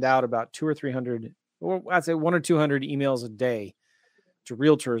assistant send out about 200 or 300, or I'd say 100 or 200 emails a day to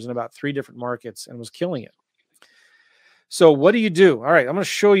realtors in about 3 different markets, and was killing it. So what do you do? All right, I'm going to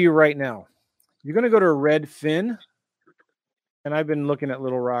show you right now. You're going to go to Redfin, and I've been looking at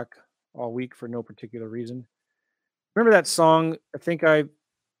Little Rock all week for no particular reason. Remember that song? I think I'm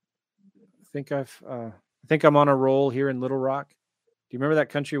on a roll here in Little Rock. Do you remember that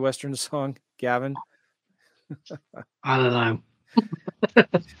country western song, Gavin? I don't know.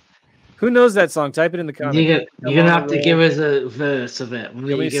 Who knows that song? Type it in the comments. You're going to have to give us a verse of it.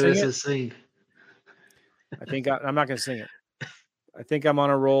 Will you give us a sing? I'm not going to sing it. I think I'm on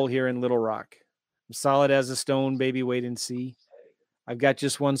a roll here in Little Rock. I'm solid as a stone, baby, wait and see. I've got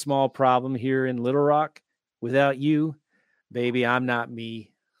just one small problem here in Little Rock. Without you, baby, I'm not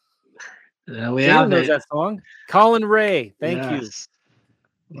me. There we have knows that song. Colin Ray, thank you.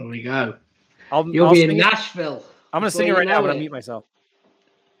 There we go. You'll be in Nashville. I'm going to sing it right now, but I'll mute myself.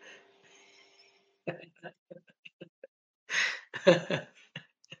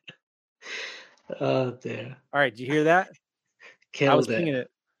 Oh dear. All right, did you hear that? Killed I was singing it.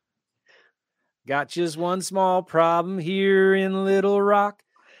 Got just one small problem here in Little Rock.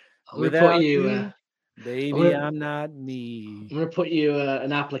 Without you, baby, I'm not me. I'm going to put you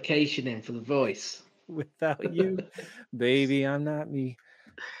an application in for the voice. Without you, baby, I'm not me.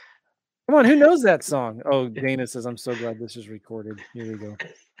 Come on, who knows that song? Oh, Dana says, I'm so glad this is recorded. Here we go.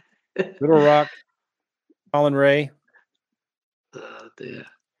 Little Rock, Colin Ray. Oh, dear.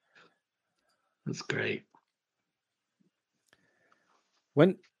 That's great.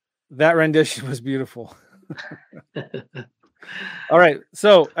 When that rendition was beautiful. All right.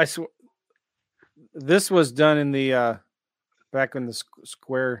 So this was done in the back in the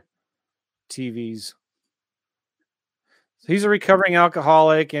Square TVs. So he's a recovering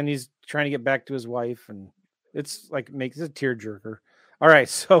alcoholic, and he's trying to get back to his wife, and it's like makes a tearjerker. All right.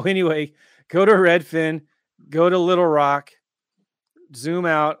 So anyway, go to Redfin, go to Little Rock, zoom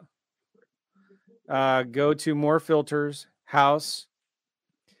out, go to more filters, house.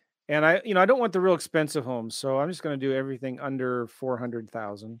 And I don't want the real expensive homes, so I'm just going to do everything under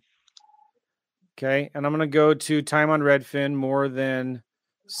 400,000. Okay, and I'm going to go to time on Redfin more than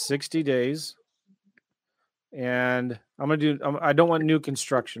 60 days, and I'm going to do. I don't want new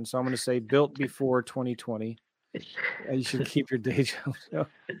construction, so I'm going to say built before 2020. You should keep your day job.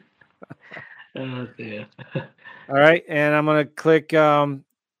 Oh dear. All right, and I'm going to click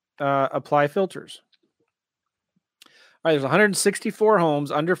apply filters. All right, there's 164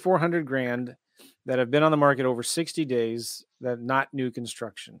 homes under 400 grand that have been on the market over 60 days that not new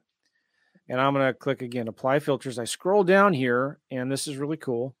construction. And I'm going to click again, apply filters. I scroll down here, and this is really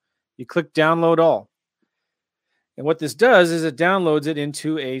cool. You click download all. And what this does is it downloads it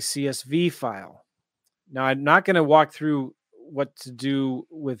into a CSV file. Now, I'm not going to walk through what to do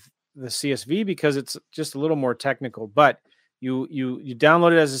with the CSV because it's just a little more technical, but you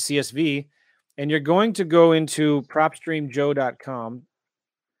download it as a CSV. And you're going to go into PropStreamJoe.com.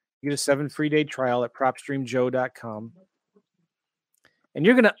 You get a 7-free-day trial at PropStreamJoe.com. And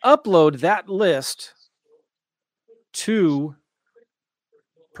you're going to upload that list to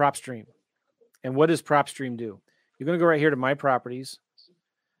PropStream. And what does PropStream do? You're going to go right here to My Properties,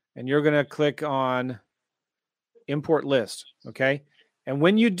 and you're going to click on Import List, okay? And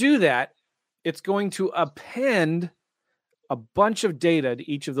when you do that, it's going to append a bunch of data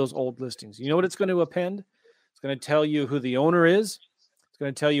to each of those old listings. You know what it's going to append? It's going to tell you who the owner is. It's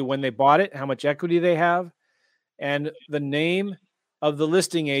going to tell you when they bought it, how much equity they have, and the name of the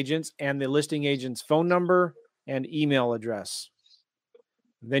listing agents and the listing agent's phone number and email address.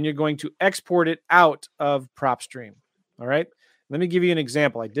 Then you're going to export it out of PropStream. All right. Let me give you an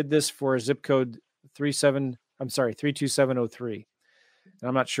example. I did this for a zip code 32703. And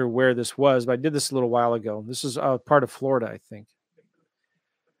I'm not sure where this was, but I did this a little while ago. This is part of Florida, I think.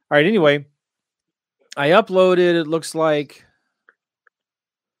 All right. Anyway, I uploaded, it looks like,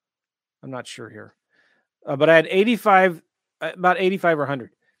 I'm not sure here, but I had about 85 or 100.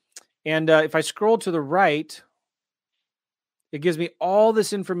 And if I scroll to the right, it gives me all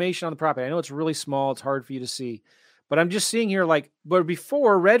this information on the property. I know it's really small. It's hard for you to see, But I'm just seeing here, like, but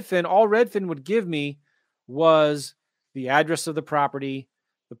before Redfin, all Redfin would give me was the address of the property,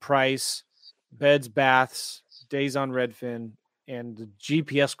 the price, beds, baths, days on Redfin, and the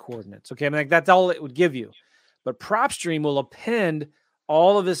GPS coordinates. Okay, I mean, like, that's all it would give you. But PropStream will append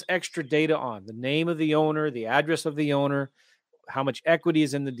all of this extra data on the name of the owner, the address of the owner, how much equity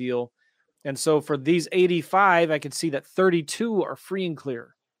is in the deal. And so for these 85, I can see that 32 are free and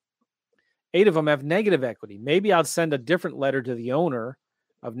clear. 8 of them have negative equity. Maybe I'll send a different letter to the owner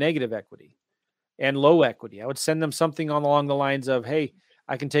of negative equity and low equity. I would send them something along the lines of, hey,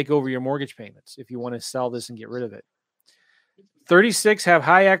 I can take over your mortgage payments if you want to sell this and get rid of it. 36 have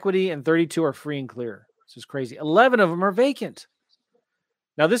high equity and 32 are free and clear. This is crazy. 11 of them are vacant.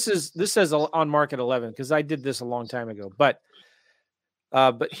 Now this says on market 11 because I did this a long time ago. But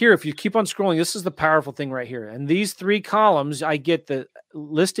here, if you keep on scrolling, this is the powerful thing right here. And these 3 columns, I get the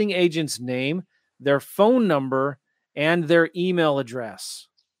listing agent's name, their phone number, and their email address.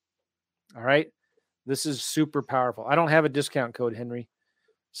 All right. This is super powerful. I don't have a discount code, Henry.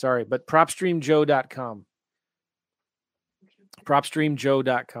 Sorry, but propstreamjoe.com.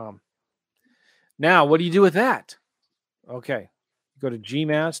 propstreamjoe.com. Now, what do you do with that? Okay. Go to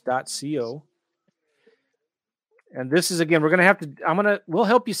gmass.co. And this is, again, we'll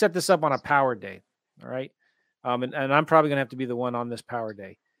help you set this up on a power day. All right. And I'm probably going to have to be the one on this power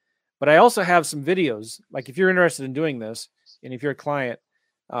day. But I also have some videos. Like if you're interested in doing this, and if you're a client,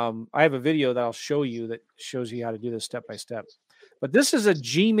 I have a video that I'll show you that shows you how to do this step by step. But this is a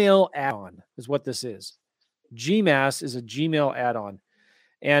Gmail add-on, is what this is. Gmass is a Gmail add-on.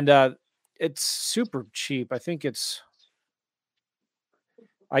 And it's super cheap. I think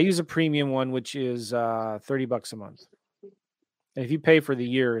I use a premium one, which is $30 a month. And if you pay for the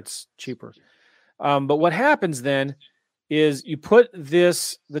year, it's cheaper. But what happens then is you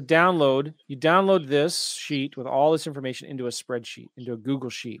download this sheet with all this information into a spreadsheet, into a Google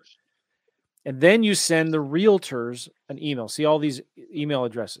sheet. And then you send the realtors an email. See all these email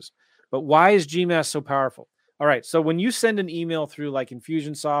addresses. But why is GMass so powerful? All right. So when you send an email through like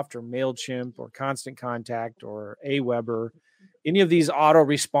Infusionsoft or MailChimp or Constant Contact or Aweber, any of these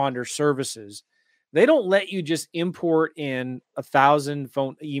autoresponder services, they don't let you just import in 1,000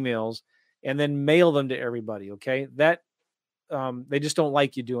 phone emails and then mail them to everybody. Okay. They just don't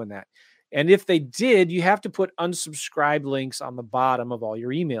like you doing that. And if they did, you have to put unsubscribe links on the bottom of all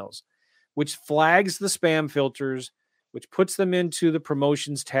your emails, which flags the spam filters, which puts them into the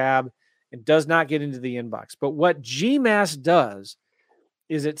promotions tab and does not get into the inbox. But what GMass does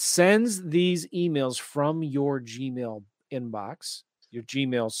is it sends these emails from your Gmail inbox, your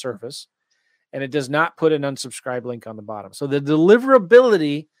Gmail service, and it does not put an unsubscribe link on the bottom. So the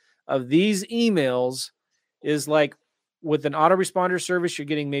deliverability of these emails is like, with an autoresponder service, you're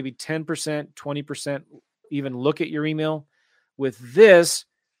getting maybe 10%, 20% even look at your email. With this,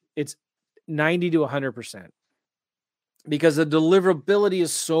 it's 90 to 100% because the deliverability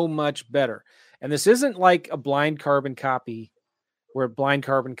is so much better. And this isn't like a blind carbon copy where blind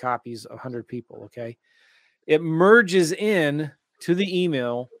carbon copies 100 people, okay? It merges in to the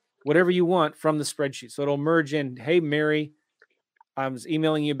email, whatever you want from the spreadsheet. So it'll merge in, hey, Mary, I was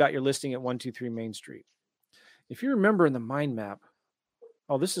emailing you about your listing at 123 Main Street. If you remember in the mind map,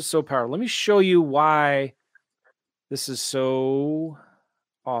 oh, this is so powerful. Let me show you why this is so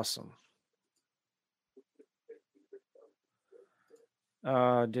awesome.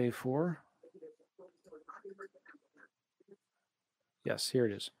 Day 4. Yes, here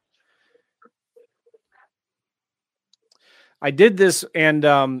it is. I did this and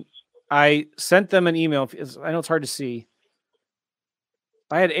I sent them an email. I know it's hard to see.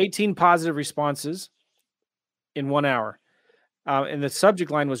 I had 18 positive responses in 1 hour. And the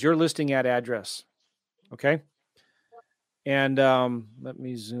subject line was your listing ad address. Okay. And let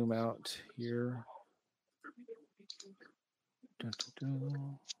me zoom out here.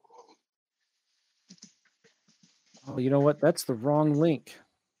 Oh, you know what? That's the wrong link.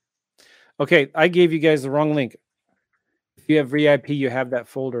 Okay, I gave you guys the wrong link. If you have VIP, you have that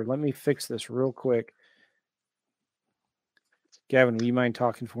folder. Let me fix this real quick. Gavin, will you mind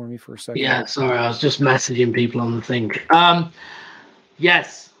talking for me for a second? Yeah, sorry, I was just messaging people on the thing.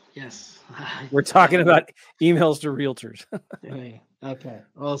 Yes. We're talking about emails to realtors. Okay,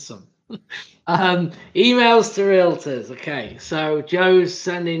 awesome. Emails to realtors. Okay, so Joe's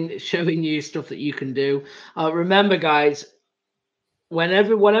showing you stuff that you can do. Remember, guys,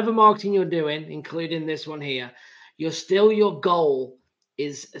 whatever marketing you're doing, including this one here, your goal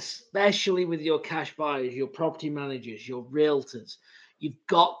is, especially with your cash buyers, your property managers, your realtors, you've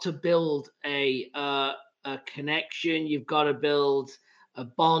got to build a connection. You've got to build a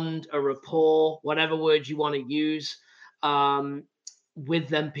bond, a rapport, whatever word you want to use, with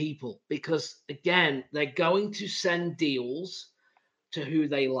them people. Because again, they're going to send deals to who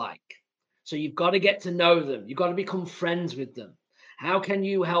they like. So you've got to get to know them. You've got to become friends with them. How can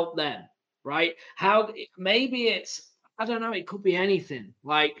you help them? Right? How maybe it's, I don't know, it could be anything.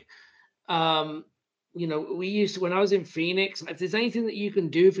 Like, we used to, when I was in Phoenix, if there's anything that you can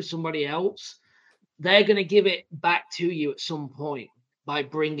do for somebody else, they're going to give it back to you at some point by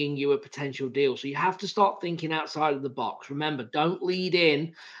bringing you a potential deal. So you have to start thinking outside of the box. Remember, don't lead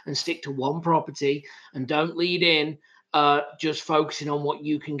in and stick to one property, and don't lead in just focusing on what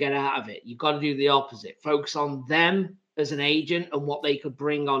you can get out of it. You've got to do the opposite. Focus on them as an agent and what they could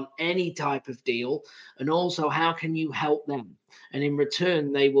bring on any type of deal, and also how can you help them, and in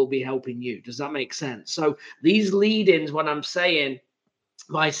return they will be helping you. Does that make sense? So these lead-ins, what I'm saying,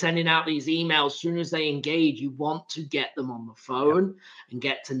 by sending out these emails, as soon as they engage, you want to get them on the phone and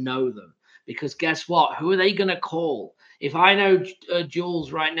get to know them. Because guess what? Who are they going to call? If I know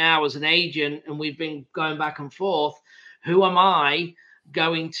Jules right now as an agent and we've been going back and forth, who am I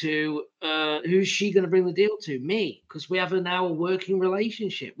going to, who's she going to bring the deal to? Me, because we have now a working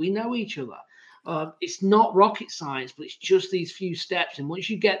relationship. We know each other. It's not rocket science, but it's just these few steps. And once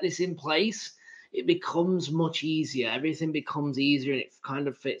you get this in place, it becomes much easier. Everything becomes easier and it kind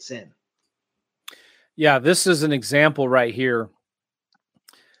of fits in. Yeah, this is an example right here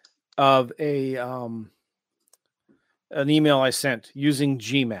of a an email I sent using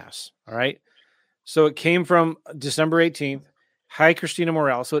GMass. All right. So it came from December 18th. Hi, Christina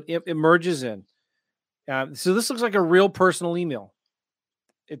Morales. So it merges in. So this looks like a real personal email.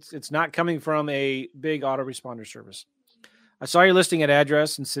 It's not coming from a big autoresponder service. I saw your listing at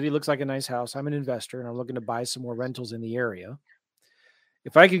address and city. Looks like a nice house. I'm an investor and I'm looking to buy some more rentals in the area.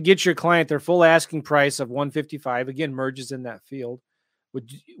 If I could get your client their full asking price of $155, again, merges in that field,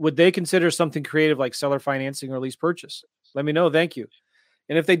 would they consider something creative like seller financing or lease purchase? Let me know. Thank you.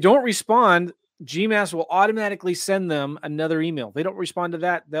 And if they don't respond, GMass will automatically send them another email. If they don't respond to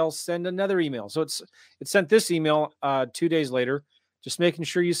that, they'll send another email. So it sent this email 2 days later, just making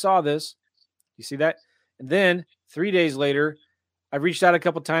sure you saw this. You see that? And then 3 days later, I've reached out a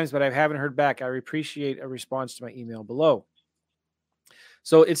couple times, but I haven't heard back. I appreciate a response to my email below.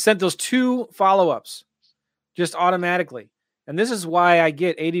 So it sent those 2 follow-ups just automatically. And this is why I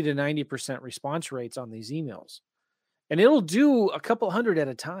get 80 to 90% response rates on these emails. And it'll do a couple hundred at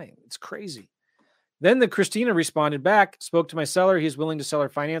a time. It's crazy. Then the Christina responded back, spoke to my seller. He's willing to sell her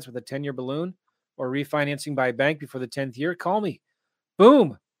finance with a 10-year balloon or refinancing by a bank before the 10th year. Call me.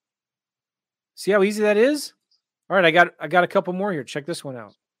 Boom. See how easy that is? All right, I got a couple more here. Check this one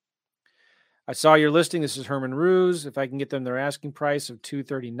out. I saw your listing. This is Herman Ruse. If I can get them their asking price of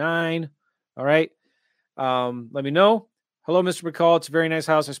 $239. All right. Let me know. Hello, Mr. McCall. It's a very nice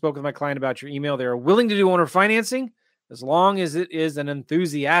house. I spoke with my client about your email. They are willing to do owner financing as long as it is an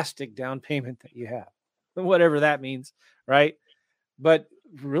enthusiastic down payment that you have, whatever that means, right? But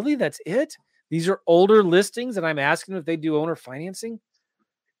really, that's it. These are older listings, and I'm asking them if they do owner financing.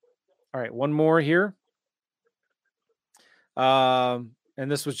 All right, one more here. And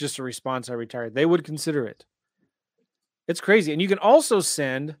this was just a response. I retired. They would consider it. It's crazy. And you can also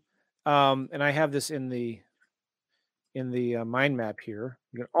send, and I have this in the mind map here.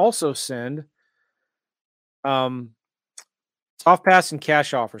 You can also send soft pass and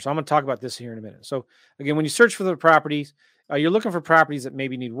cash offers. So I'm going to talk about this here in a minute. So again, when you search for the properties, you're looking for properties that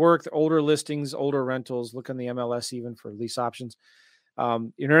maybe need work, the older listings, older rentals. Look on the MLS even for lease options.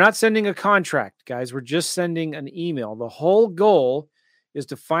 You're not sending a contract, guys. We're just sending an email. The whole goal is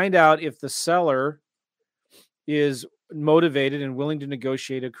to find out if the seller is motivated and willing to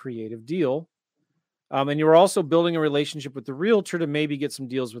negotiate a creative deal. And you're also building a relationship with the realtor to maybe get some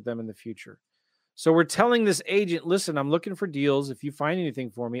deals with them in the future. So we're telling this agent, listen, I'm looking for deals. If you find anything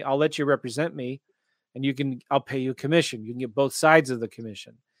for me, I'll let you represent me and I'll pay you a commission. You can get both sides of the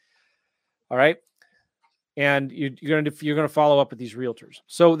commission. All right. And you're going to follow up with these realtors.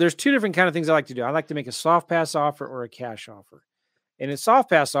 So there's 2 different kind of things I like to do. I like to make a soft pass offer or a cash offer. And a soft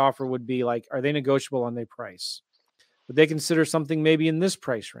pass offer would be like, are they negotiable on their price? Would they consider something maybe in this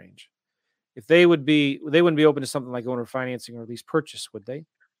price range? If they wouldn't be open to something like owner financing or lease purchase, would they?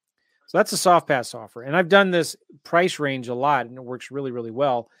 So that's a soft pass offer. And I've done this price range a lot and it works really, really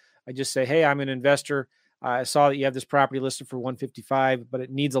well. I just say, hey, I'm an investor. I saw that you have this property listed for $155, but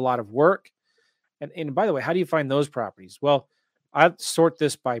it needs a lot of work. And by the way, how do you find those properties? Well, I sort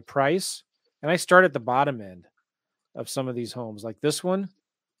this by price and I start at the bottom end of some of these homes like this one.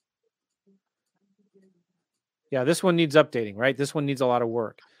 Yeah, this one needs updating, right? This one needs a lot of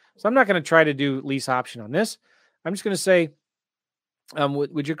work. So I'm not going to try to do lease option on this. I'm just going to say,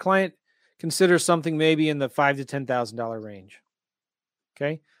 Would your client consider something maybe in the $5,000 to $10,000 range?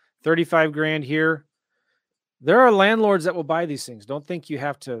 Okay, 35 grand here. There are landlords that will buy these things. Don't think you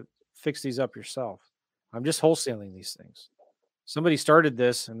have to fix these up yourself. I'm just wholesaling these things. Somebody started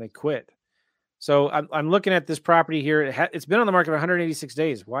this and they quit. So I'm looking at this property here. It's been on the market for 186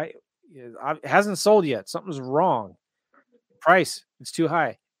 days. Why? It hasn't sold yet. Something's wrong. Price, it's too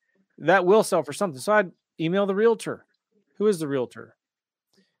high. That will sell for something. So I'd email the realtor. Who is the realtor?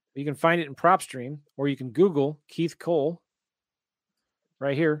 You can find it in PropStream, or you can Google Keith Cole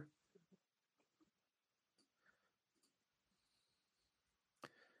right here.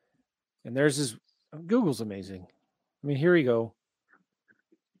 And there's his, Google's amazing. I mean, here we go.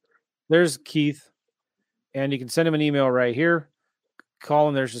 There's Keith, and you can send him an email right here. Call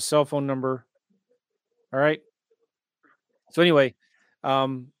him. There's his cell phone number. All right. So anyway,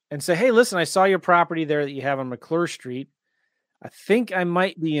 and say, hey, listen, I saw your property there that you have on McClure Street. I think I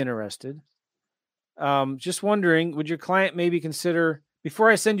might be interested. Just wondering, would your client maybe consider, before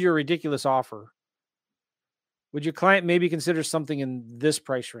I send you a ridiculous offer, would your client maybe consider something in this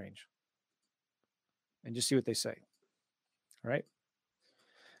price range? And just see what they say. All right.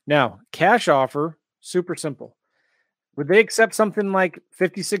 Now, cash offer, super simple. Would they accept something like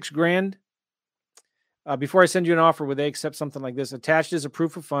 56 grand? Before I send you an offer, would they accept something like this? Attached is a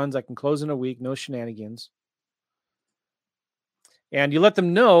proof of funds. I can close in a week. No shenanigans. And you let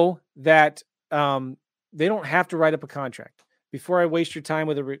them know that they don't have to write up a contract. Before I waste your time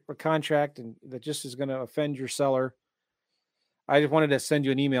with a contract and that just is going to offend your seller, I just wanted to send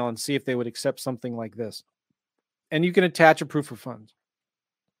you an email and see if they would accept something like this. And you can attach a proof of funds.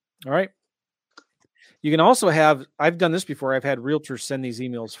 All right. You can also have, I've done this before. I've had realtors send these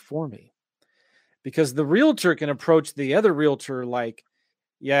emails for me because the realtor can approach the other realtor like,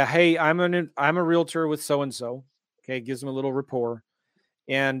 yeah, hey, I'm a realtor with so-and-so. Okay. Gives them a little rapport.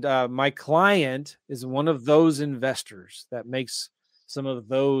 And my client is one of those investors that makes some of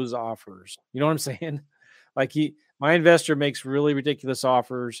those offers. You know what I'm saying? Like my investor makes really ridiculous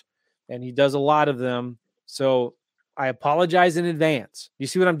offers and he does a lot of them. So I apologize in advance. You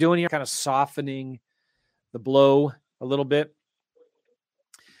see what I'm doing here? Kind of softening the blow a little bit.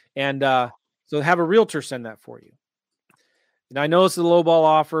 And so have a realtor send that for you. And I know it's a low ball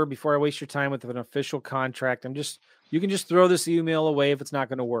offer. Before I waste your time with an official contract, you can just throw this email away if it's not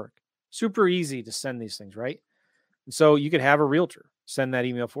going to work. Super easy to send these things, right? And so you could have a realtor send that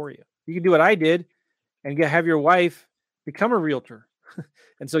email for you. You can do what I did and have your wife become a realtor.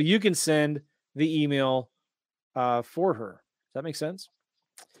 And so you can send the email for her. Does that make sense?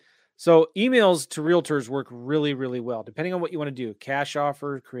 So emails to realtors work really, really well, depending on what you want to do. Cash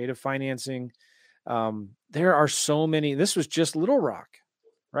offer, creative financing. There are so many. This was just Little Rock,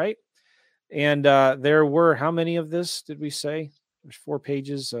 right? And there were, how many of this did we say? There's 4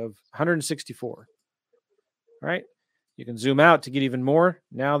 pages of 164, right? You can zoom out to get even more.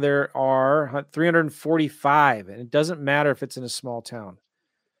 Now there are 345, and it doesn't matter if it's in a small town.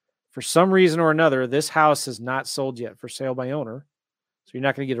 For some reason or another, this house is not sold yet for sale by owner. So you're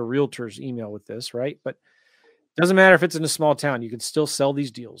not going to get a realtor's email with this, right? But it doesn't matter if it's in a small town. You can still sell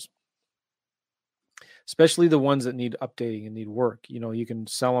these deals, especially the ones that need updating and need work. You know, you can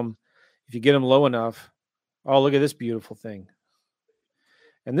sell them if you get them low enough. Oh, look at this beautiful thing.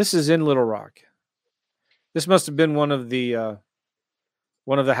 And this is in Little Rock. This must have been one of the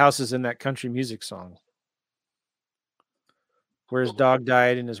houses in that country music song where his dog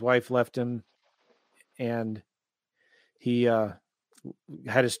died and his wife left him and he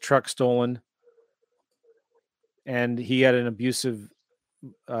had his truck stolen and he had an abusive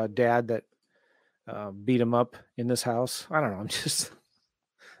dad that beat him up in this house. I don't know.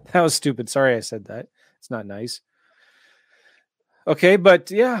 That was stupid. Sorry I said that. It's not nice. Okay,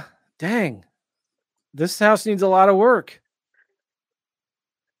 but yeah, dang. This house needs a lot of work.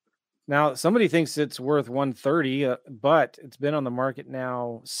 Now, somebody thinks it's worth 130, but it's been on the market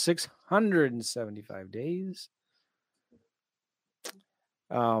now 675 days.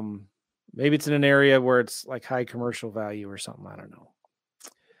 Maybe it's in an area where it's like high commercial value or something. I don't know.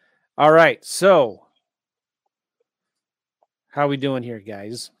 All right, so how are we doing here,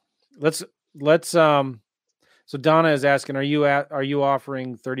 guys? Let's so Donna is asking, are you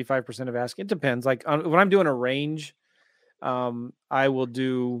offering 35% of asking? It depends. Like when I'm doing a range, I will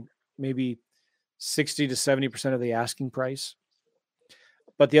do maybe 60 to 70% of the asking price.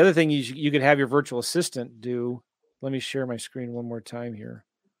 But the other thing you could have your virtual assistant do. Let me share my screen one more time here.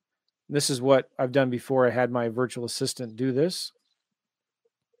 This is what I've done before. I had my virtual assistant do this.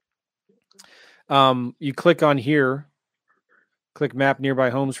 You click on here, click map nearby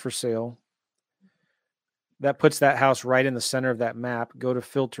homes for sale. that puts that house right in the center of that map. Go to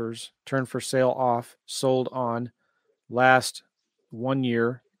filters, turn for sale off, sold on, last 1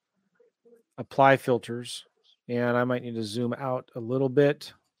 year, apply filters. And I might need to zoom out a little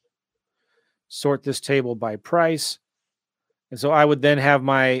bit, sort this table by price. And so I would then have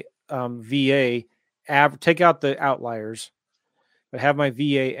my VA take out the outliers, but have my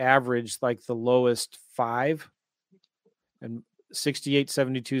VA average like the lowest 5 and 68,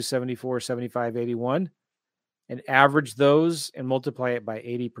 72, 74, 75, 81, and average those and multiply it by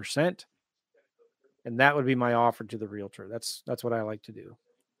 80%. And that would be my offer to the realtor. That's what I like to do.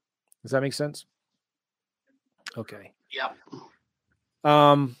 Does that make sense? Okay. Yeah.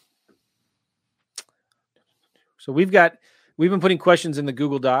 So we've been putting questions in the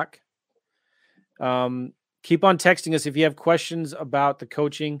Google Doc. Keep on texting us if you have questions about the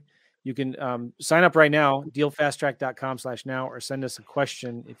coaching. You can sign up right now, dealfasttrack.com/now, or send us a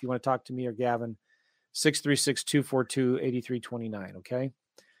question if you want to talk to me or Gavin, 636-242-8329. Okay.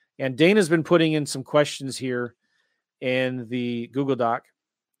 And Dana's been putting in some questions here in the Google Doc,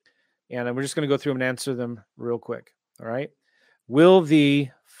 and we're just going to go through them and answer them real quick. All right. Will the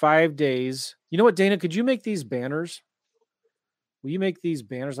 5 days, you know what, Dana, could you make these banners? Will you make these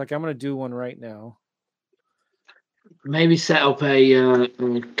banners? Like I'm going to do one right now. Maybe set up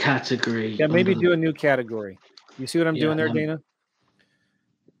a category. Yeah, maybe do a new category. You see what I'm doing there, Dana?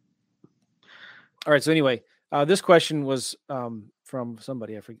 All right. So anyway, this question was from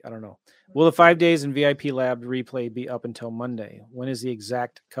somebody. I don't know. Will the 5 days in VIP Lab replay be up until Monday? When is the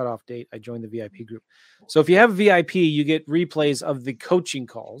exact cutoff date? I joined the VIP group. So if you have VIP, you get replays of the coaching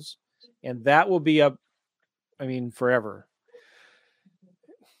calls, and that will be up, forever.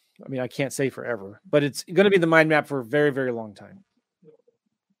 I can't say forever, but it's going to be the mind map for a very, very long time.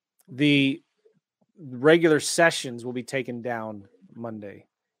 The regular sessions will be taken down Monday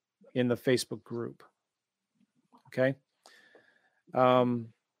in the Facebook group. Okay. And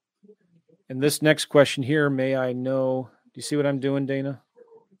this next question here, may I know, do you see what I'm doing, Dana?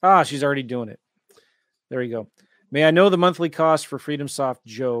 She's already doing it. There you go. May I know the monthly cost for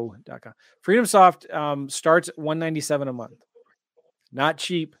FreedomSoftJoe.com? FreedomSoft starts at $197 a month. Not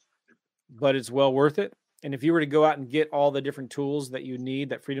cheap, but it's well worth it. And if you were to go out and get all the different tools that you need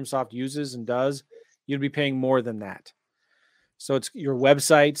that FreedomSoft uses and does, you'd be paying more than that. So it's your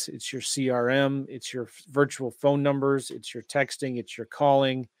websites, it's your CRM, it's your virtual phone numbers, it's your texting, it's your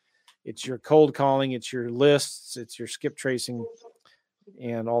calling, it's your cold calling, it's your lists, it's your skip tracing,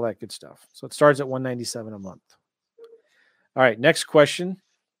 and all that good stuff. So it starts at $197 a month. All right, next question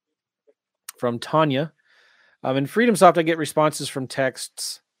from Tanya. In FreedomSoft, I get responses from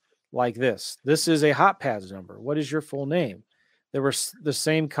texts like this. This is a HotPads number. What is your full name? There were the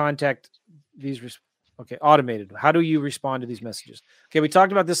same contact. Okay, automated. How do you respond to these messages? Okay, we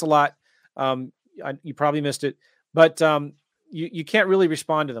talked about this a lot. You probably missed it, but you can't really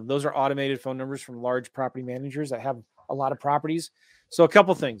respond to them. Those are automated phone numbers from large property managers that have a lot of properties. So a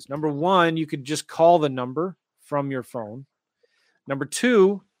couple things. Number one, you could just call the number from your phone. Number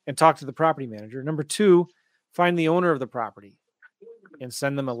two, and talk to the property manager. Number two, find the owner of the property and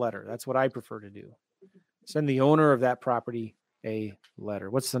send them a letter. That's what I prefer to do. Send the owner of that property a letter.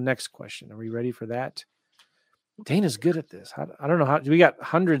 What's the next question? Are we ready for that? Dana's good at this. I don't know how. We got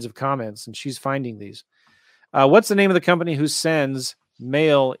hundreds of comments, and she's finding these. What's the name of the company who sends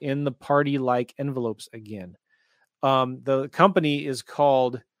mail in the party-like envelopes again? The company is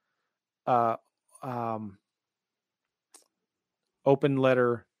called Open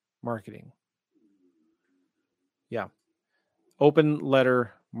Letter Marketing. Yeah. Open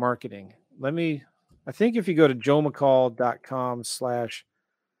Letter Marketing. I think if you go to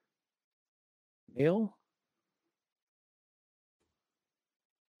joemccall.com/mail,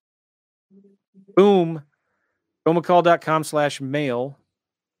 boom, joemccall.com/mail,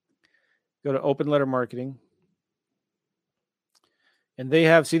 go to Open Letter Marketing. And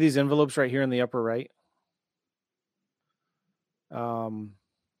they see these envelopes right here in the upper right.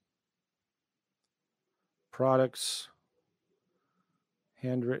 Products,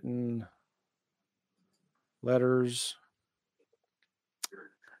 handwritten letters.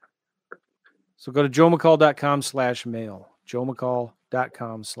 So go to joemccall.com/mail,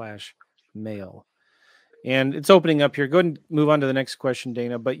 joemccall.com/mail. And it's opening up here. Go ahead and move on to the next question,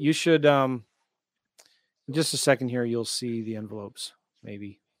 Dana. But you should, in just a second here, you'll see the envelopes,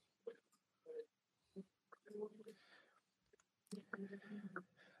 maybe.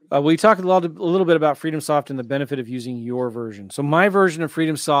 We talked a little bit about FreedomSoft and the benefit of using your version. So my version of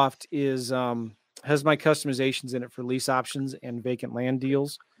FreedomSoft has my customizations in it for lease options and vacant land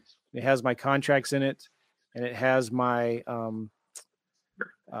deals. It has my contracts in it, and it has my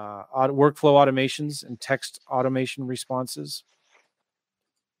workflow automations and text automation responses.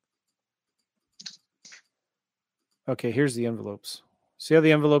 Okay, here's the envelopes. See how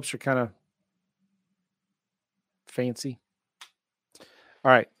the envelopes are kind of fancy?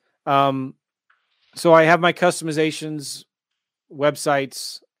 All right. So I have my customizations,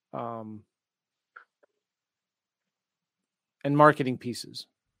 websites, and marketing pieces.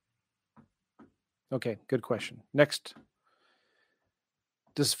 Okay, good question. Next.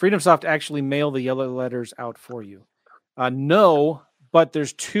 Does FreedomSoft actually mail the yellow letters out for you? No, but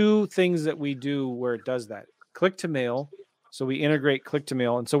there's two things that we do where it does that. Click to mail. So we integrate click to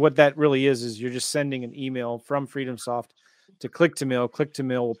mail. And so what that really is you're just sending an email from FreedomSoft to click to mail. Click to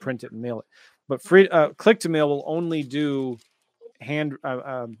mail will print it and mail it. But click to mail will only do hand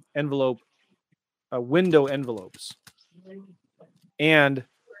envelope, window envelopes. And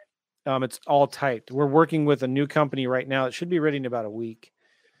it's all typed. We're working with a new company right now. It should be ready in about a week,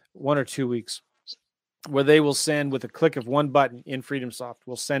 1 or 2 weeks, where they will send with a click of one button in FreedomSoft,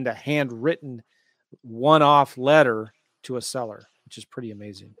 will send a handwritten one-off letter to a seller, which is pretty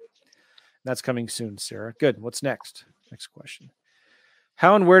amazing. That's coming soon, Sarah. Good. What's next? Next question.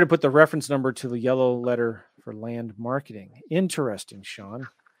 How and where to put the reference number to the yellow letter for land marketing? Interesting, Sean.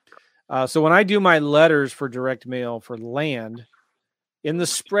 So when I do my letters for direct mail for land, in the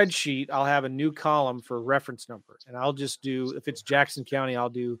spreadsheet, I'll have a new column for reference number. And I'll just do, if it's Jackson County, I'll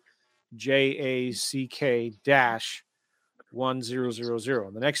do JACK-1000.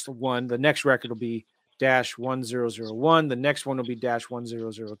 The next one, the next record will be -1001. The next one will be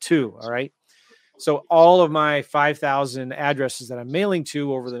 -1002. All right. So all of my 5,000 addresses that I'm mailing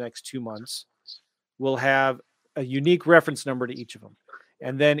to over the next 2 months will have a unique reference number to each of them.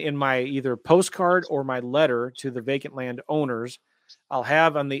 And then in my either postcard or my letter to the vacant land owners, I'll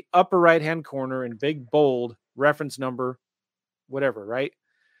have on the upper right-hand corner in big bold reference number, whatever, right?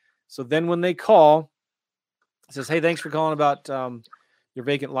 So then when they call, it says, hey, thanks for calling about your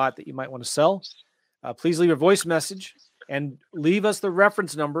vacant lot that you might want to sell. Please leave a voice message and leave us the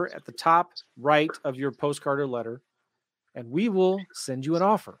reference number at the top right of your postcard or letter, and we will send you an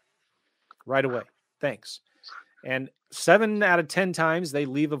offer right away. Thanks. And 7 out of 10 times they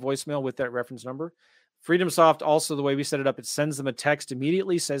leave a voicemail with that reference number. FreedomSoft, also the way we set it up, it sends them a text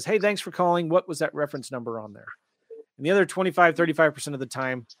immediately, says, hey, thanks for calling. What was that reference number on there? And the other 35% of the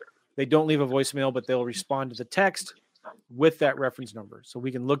time, they don't leave a voicemail, but they'll respond to the text with that reference number. So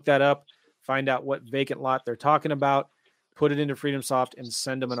we can look that up, find out what vacant lot they're talking about, put it into FreedomSoft, and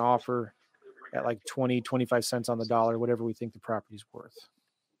send them an offer at like 20, 25 cents on the dollar, whatever we think the property's worth.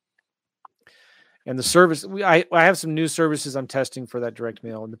 And the service, I have some new services I'm testing for that direct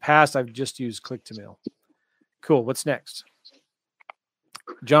mail. In the past, I've just used click to mail. Cool. What's next?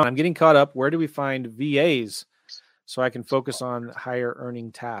 John, I'm getting caught up. Where do we find VAs so I can focus on higher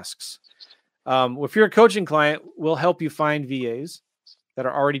earning tasks? Well, if you're a coaching client, we'll help you find VAs that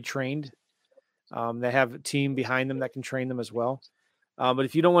are already trained. They have a team behind them that can train them as well. But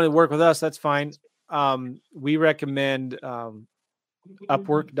if you don't want to work with us, that's fine. We recommend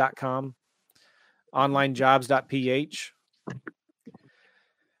Upwork.com, onlinejobs.ph.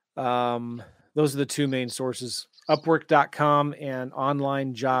 Those are the two main sources, Upwork.com and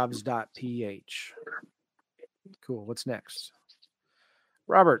onlinejobs.ph. Cool. What's next?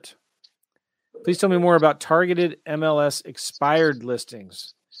 Robert, please tell me more about targeted MLS expired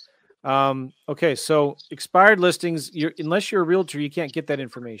listings. Okay, so expired listings, unless you're a realtor, you can't get that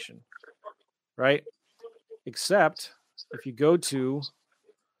information, right? Except if you go to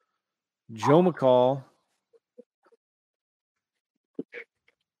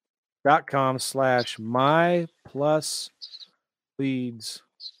joemccall.com/my+leads.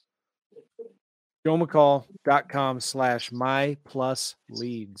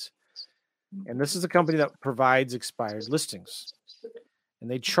 joemccall.com/my+leads. And this is a company that provides expired listings. And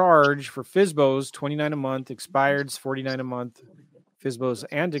they charge for FSBOs $29 a month, expireds $49 a month, FSBOs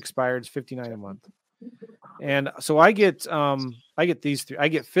and expireds $59 a month. And so I get these three. I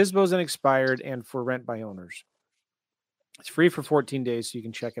get FSBOs and expired and for rent by owners. It's free for 14 days, so you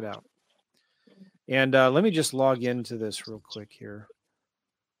can check it out. And let me just log into this real quick here.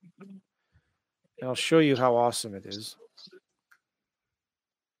 And I'll show you how awesome it is.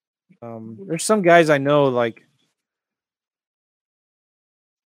 There's some guys I know, like,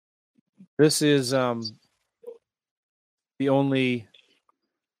 this is the only,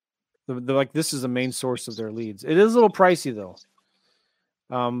 this is the main source of their leads. It is a little pricey though.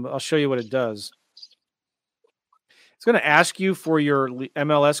 I'll show you what it does. It's going to ask you for your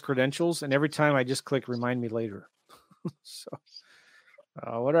MLS credentials, and every time I just click remind me later. So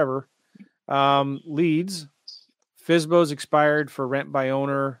whatever. Leads, FSBO's expired for rent by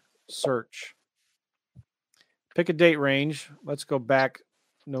owner search. Pick a date range. Let's go back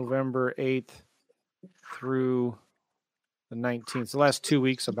November 8th through the 19th. The last 2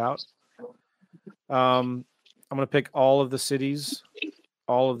 weeks about. I'm going to pick all of the cities,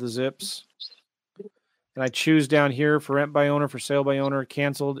 all of the zips. And I choose down here for rent by owner, for sale by owner,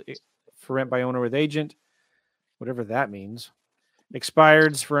 canceled for rent by owner with agent, whatever that means.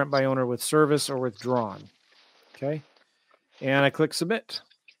 Expireds for rent by owner with service or withdrawn. Okay. And I click submit.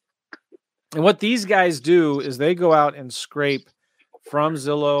 And what these guys do is they go out and scrape from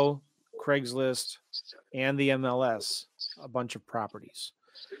Zillow, Craigslist, and the MLS a bunch of properties.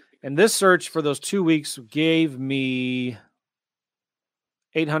 And this search for those 2 weeks gave me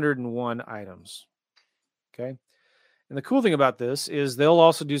 801 items. Okay. And the cool thing about this is they'll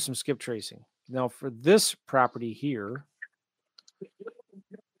also do some skip tracing. Now, for this property here,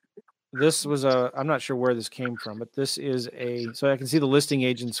 this was I'm not sure where this came from, but this is so I can see the listing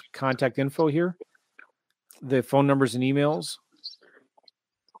agent's contact info here, the phone numbers and emails,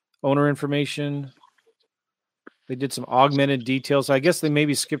 owner information. They did some augmented details. I guess they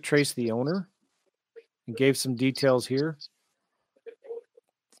maybe skip traced the owner and gave some details here.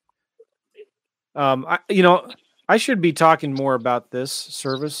 I should be talking more about this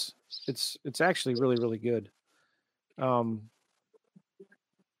service. It's actually really, really good.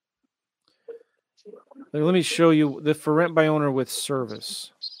 Let me show you the for rent by owner with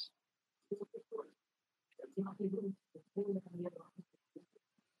service.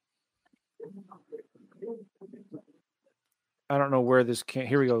 I don't know where this came.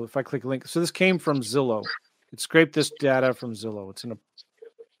 Here we go. If I click link, so this came from Zillow. It scraped this data from Zillow. It's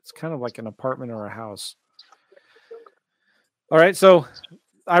kind of like an apartment or a house. All right, so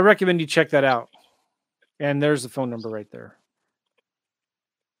I recommend you check that out. And there's the phone number right there.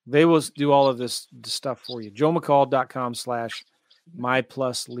 They will do all of this stuff for you.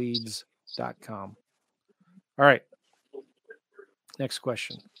 joemccall.com/myplusleads.com. All right. Next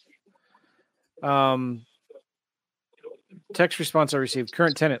question. Text response I received.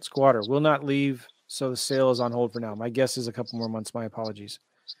 Current tenant, squatter, will not leave, so the sale is on hold for now. My guess is a couple more months. My apologies.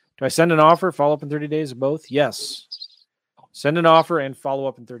 Do I send an offer, follow up in 30 days, or both? Yes. Send an offer and follow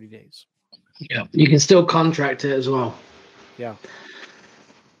up in 30 days. Yeah. You can still contract it as well. Yeah.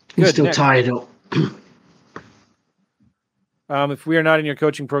 You can still tie it up. If we are not in your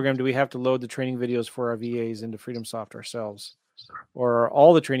coaching program, do we have to load the training videos for our VAs into FreedomSoft ourselves? Or are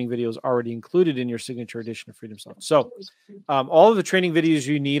all the training videos already included in your signature edition of FreedomSoft? So all of the training videos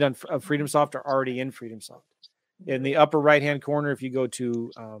you need of FreedomSoft are already in FreedomSoft. In the upper right-hand corner, if you go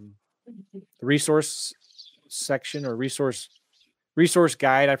to the resource section or resource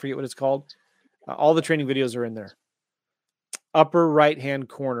guide, I forget what it's called, all the training videos are in there. Upper right-hand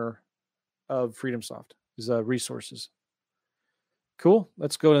corner of FreedomSoft is resources. Cool.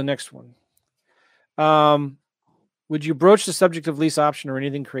 Let's go to the next one. Would you broach the subject of lease option or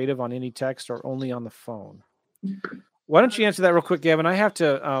anything creative on any text or only on the phone? Why don't you answer that real quick, Gavin? I have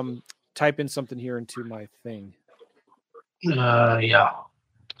to type in something here into my thing. Yeah.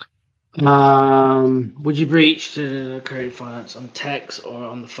 Would you breach to creative finance on text or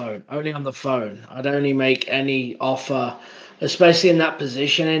on the phone? Only on the phone. I'd only make any offer, especially in that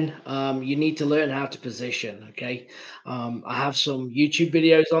positioning. You need to learn how to position. Okay. I have some YouTube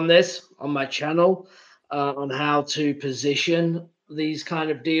videos on this on my channel on how to position these kind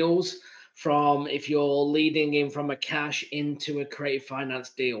of deals from if you're leading in from a cash into a creative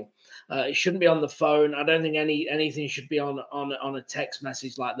finance deal. It shouldn't be on the phone. I don't think anything should be on a text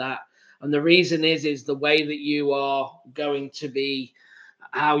message like that. And the reason is the way that you are going to be,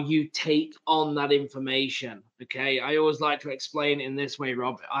 how you take on that information. Okay. I always like to explain it in this way,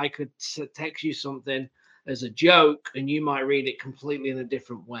 Rob. I could text you something as a joke and you might read it completely in a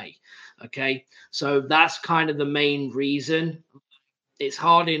different way. Okay. So that's kind of the main reason. It's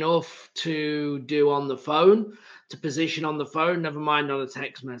hard enough to do on the phone, to position on the phone, never mind on a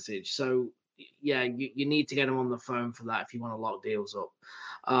text message. So yeah, you need to get them on the phone for that if you want to lock deals up,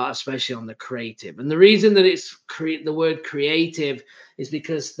 especially on the creative. And the reason that it's the word creative is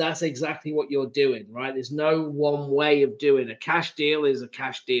because that's exactly what you're doing, right? There's no one way of doing a cash deal is a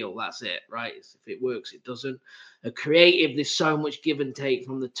cash deal. That's it, right? If it works, it doesn't. A creative, there's so much give and take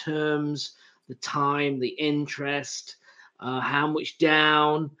from the terms, the time, the interest, how much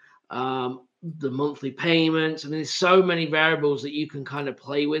down, the monthly payments. I mean, there's so many variables that you can kind of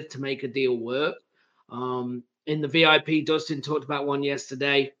play with to make a deal work. In the VIP, Dustin talked about one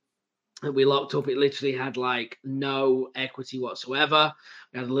yesterday that we locked up. It literally had like no equity whatsoever.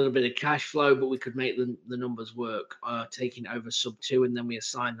 We had a little bit of cash flow, but we could make the numbers work, taking over sub 2, and then we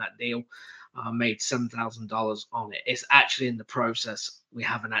assigned that deal. made $7,000 on it. It's actually in the process. We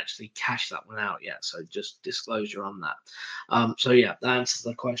haven't actually cashed that one out yet. So just disclosure on that. So yeah, that answers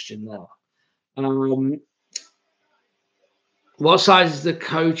the question there. What size is the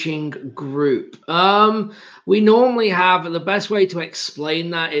coaching group? We normally have, the best way to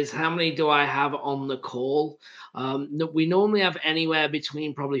explain that is how many do I have on the call? We normally have anywhere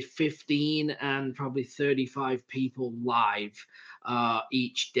between probably 15 and probably 35 people live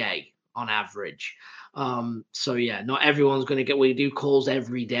each day on average. So yeah, not everyone's going to get, we do calls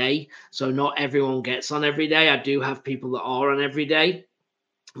every day. So not everyone gets on every day. I do have people that are on every day.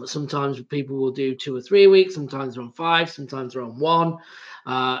 But sometimes people will do 2 or 3 weeks, sometimes they're on 5, sometimes they're on 1.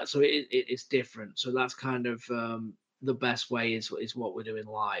 So it's different. So that's kind of the best way is what we're doing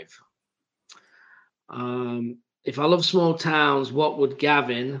live. If I love small towns, what would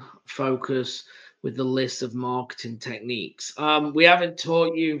Gavin focus with the list of marketing techniques? We haven't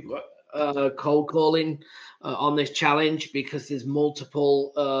taught you cold calling on this challenge because there's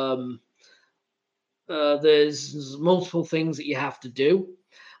multiple things that you have to do.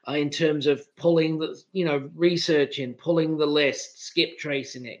 In terms of pulling the, researching, pulling the list, skip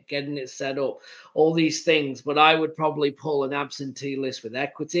tracing it, getting it set up, all these things. But I would probably pull an absentee list with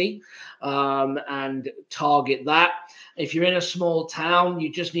equity and target that. If you're in a small town,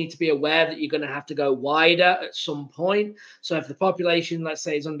 you just need to be aware that you're going to have to go wider at some point. So if the population, let's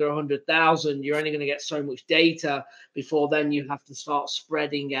say, is under 100,000, you're only going to get so much data before then you have to start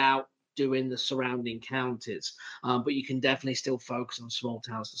spreading out, doing the surrounding counties, but you can definitely still focus on small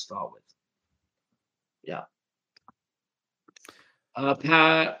towns to start with. Yeah.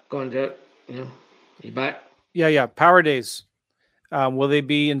 Power, go on, Dirk. You back? Yeah. Power Days. Will they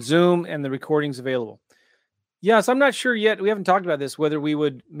be in Zoom and the recordings available? Yes, I'm not sure yet. We haven't talked about this, whether we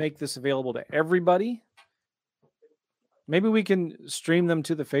would make this available to everybody. Maybe we can stream them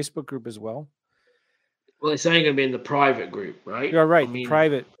to the Facebook group as well. Well, it's only going to be in the private group, right? You're right. The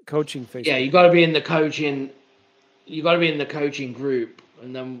private coaching Facebook. Yeah, you got to be in the coaching. You got to be in the coaching group,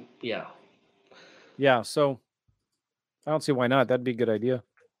 and then yeah. So I don't see why not. That'd be a good idea.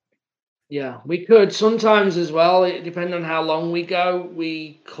 Yeah, we could sometimes as well. It depends on how long we go.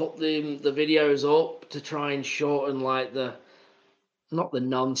 We cut the videos up to try and shorten like not the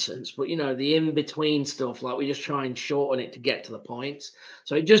nonsense, but the in between stuff. Like we just try and shorten it to get to the points.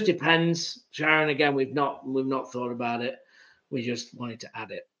 So it just depends. Sharon, again, we've not thought about it. We just wanted to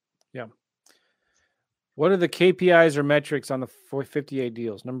add it. Yeah. What are the KPIs or metrics on the 58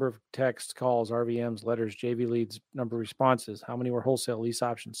 deals? Number of texts, calls, RVMs, letters, JV leads, number of responses. How many were wholesale, lease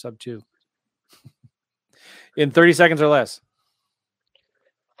options, sub 2? In 30 seconds or less.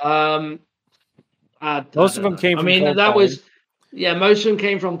 Most of them came from cold that calling. was, most of them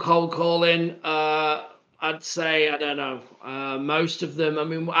came from cold calling. I'd say, I don't know, most of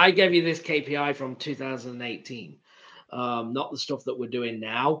them, I gave you this KPI from 2018, not the stuff that we're doing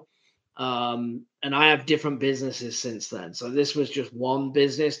now. And I have different businesses since then. So this was just one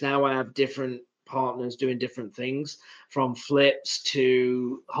business. Now I have different partners doing different things, from flips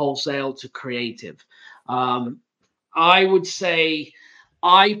to wholesale to creative. I would say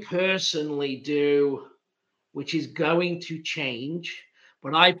I personally do, which is going to change,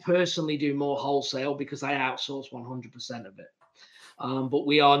 but I personally do more wholesale because I outsource 100% of it. But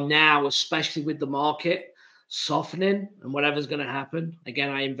we are now, especially with the market softening and whatever's going to happen. Again,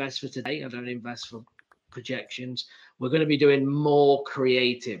 I invest for today. I don't invest for projections. We're going to be doing more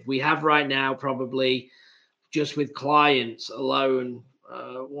creative. We have right now probably just with clients alone,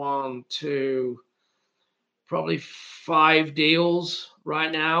 1, 2, probably 5 deals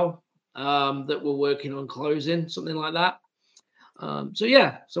right now that we're working on closing, something like that.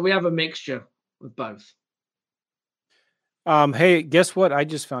 So we have a mixture of both. Hey, guess what? I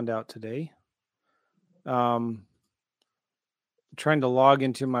just found out today. Trying to log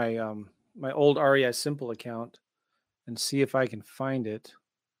into my my old REI Simple account and see if I can find it.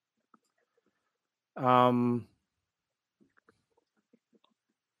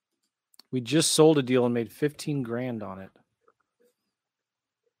 We just sold a deal and made 15 grand on it.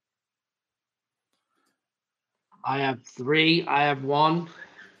 I have 3. I have 1.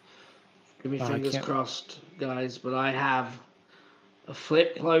 Give me fingers crossed, guys. But I have a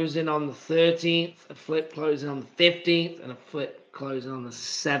flip closing on the 13th, a flip closing on the 15th, and a flip closing on the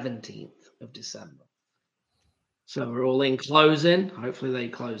 17th of December. So we're all in closing. Hopefully they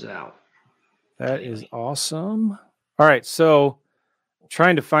close out. That is awesome. All right, so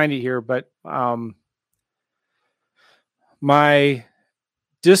trying to find it here, but my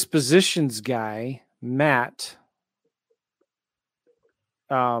dispositions guy, Matt,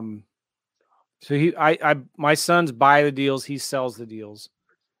 so my sons buy the deals, he sells the deals,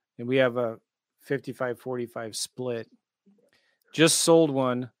 and we have a 55-45 split. Just sold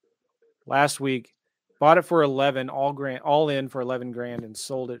one last week. Bought it for 11, all in for 11 grand, and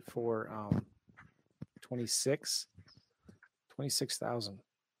sold it for 26,000.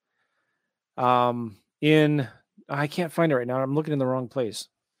 I can't find it right now. I'm looking in the wrong place.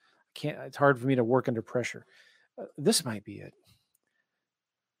 It's hard for me to work under pressure. This might be it.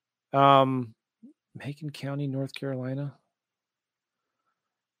 Macon County, North Carolina.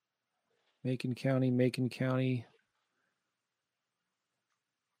 Macon County.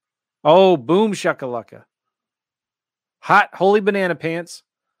 Oh, boom shakalaka. Hot holy banana pants.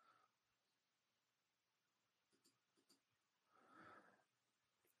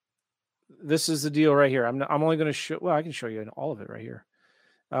 This is the deal right here. I'm only going to show, well, I can show you all of it right here.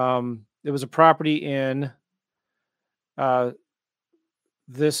 It was a property in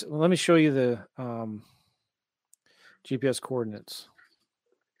this. Let me show you the GPS coordinates.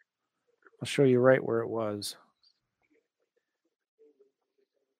 I'll show you right where it was.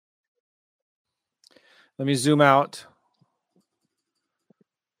 Let me zoom out.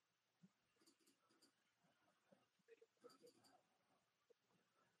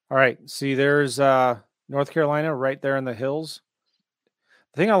 All right. See, there's North Carolina right there in the hills.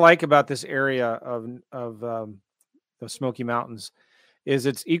 The thing I like about this area of the Smoky Mountains is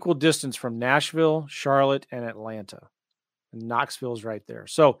it's equal distance from Nashville, Charlotte, and Atlanta. And Knoxville's right there.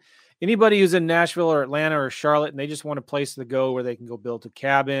 So anybody who's in Nashville or Atlanta or Charlotte and they just want a place to go where they can go build a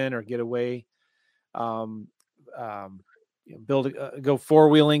cabin or get away, go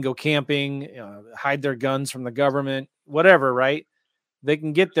four-wheeling, go camping, hide their guns from the government, whatever, right? They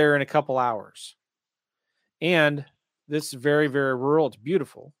can get there in a couple hours. And this is very, very rural. It's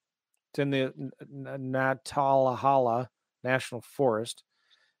beautiful. It's in the Natahala National Forest,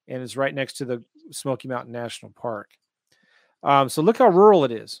 and it's right next to the Smoky Mountain National Park. So look how rural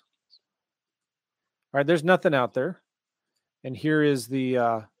it is. All right, there's nothing out there. And here is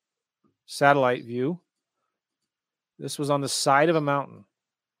the satellite view. This was on the side of a mountain.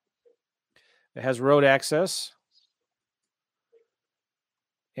 It has road access.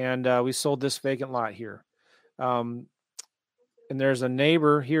 And we sold this vacant lot here. And there's a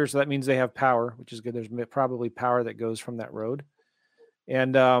neighbor here, so that means they have power, which is good. There's probably power that goes from that road.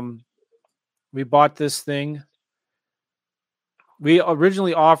 And we bought this thing. We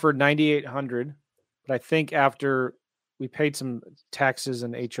originally offered $9,800, but I think after we paid some taxes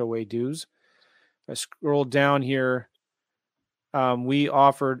and HOA dues, I scrolled down here. We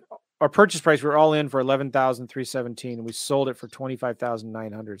offered our purchase price. We're all in for $11,317, and we sold it for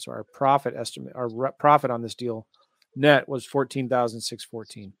 $25,900. So our profit estimate, our profit on this deal, net was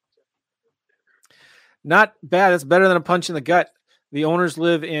 $14,614. Not bad. That's better than a punch in the gut. The owners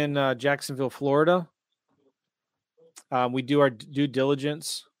live in Jacksonville, Florida. We do our due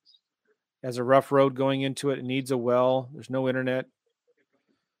diligence. As a rough road going into it. It needs a well. There's no internet,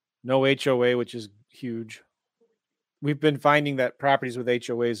 no HOA, which is huge. We've been finding that properties with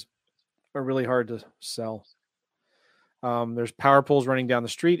HOAs are really hard to sell. There's power poles running down the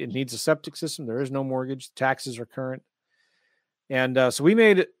street. It needs a septic system. There is no mortgage. Taxes are current. And so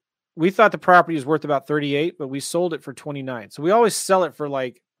we thought the property was worth about 38, but we sold it for 29. So we always sell it for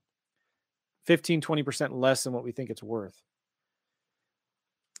like 15, 20% less than what we think it's worth.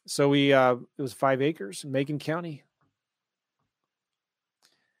 So it was 5 acres in Macon County.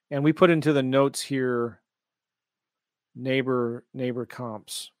 And we put into the notes here, neighbor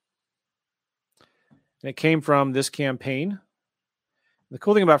comps. And it came from this campaign. The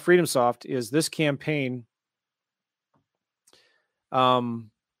cool thing about FreedomSoft is this campaign, now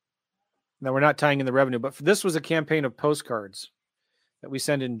we're not tying in the revenue, but this was a campaign of postcards that we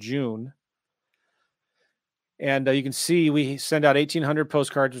send in June. And you can see we send out 1,800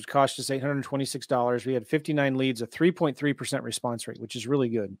 postcards, which cost us $826. We had 59 leads, a 3.3% response rate, which is really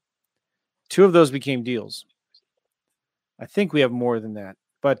good. 2 of those became deals. I think we have more than that.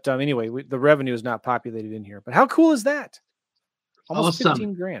 But anyway, the revenue is not populated in here. But how cool is that? Almost awesome.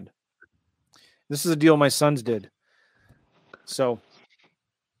 15 grand. This is a deal my sons did. So,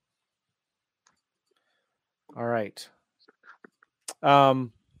 all right.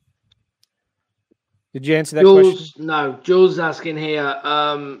 Did you answer that question? No, Jules asking here.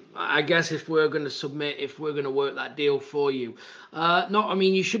 I guess if we're going to work that deal for you.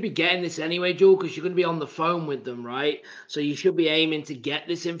 You should be getting this anyway, Jules, because you're going to be on the phone with them, right? So you should be aiming to get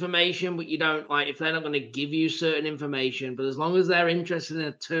this information, but you don't if they're not going to give you certain information, but as long as they're interested in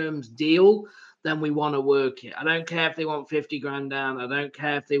a terms deal, then we want to work it. I don't care if they want 50 grand down. I don't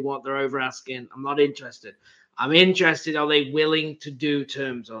care if they're over asking. I'm not interested. I'm interested, are they willing to do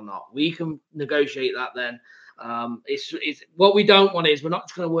terms or not? We can negotiate that then. It's what we don't want is we're not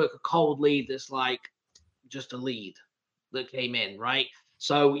just going to work a cold lead that's like just a lead that came in, right?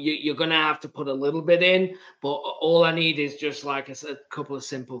 So you're going to have to put a little bit in, but all I need is just like I said, a couple of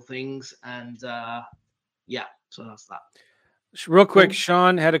simple things, and yeah, so that's that. Real quick,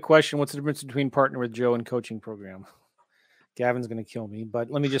 Sean had a question. What's the difference between Partner with Joe and coaching program? Gavin's going to kill me,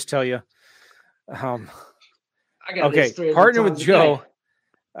 but let me just tell you. Okay, Partner with Joe.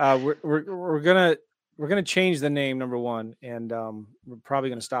 We're gonna change the name, number one, and we're probably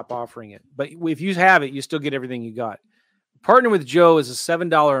gonna stop offering it. But if you have it, you still get everything you got. Partner with Joe is a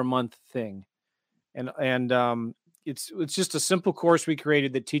 $7 a month thing, and it's just a simple course we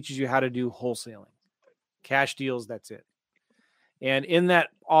created that teaches you how to do wholesaling, cash deals. That's it. And in that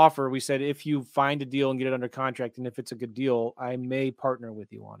offer, we said if you find a deal and get it under contract, and if it's a good deal, I may partner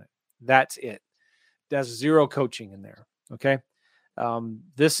with you on it. That's it. There's zero coaching in there. Okay.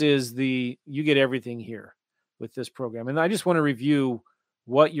 This is you get everything here with this program. And I just want to review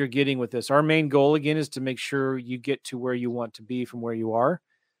what you're getting with this. Our main goal, again, is to make sure you get to where you want to be from where you are.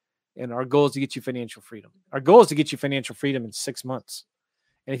 And our goal is to get you financial freedom. Our goal is to get you financial freedom in 6 months.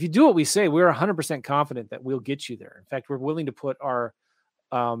 And if you do what we say, we're 100% confident that we'll get you there. In fact, we're willing to put our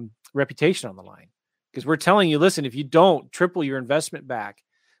reputation on the line because we're telling you, listen, if you don't triple your investment back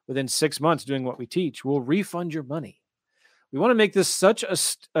within 6 months doing what we teach, we'll refund your money. We want to make this such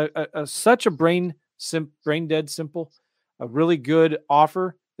a brain dead simple, a really good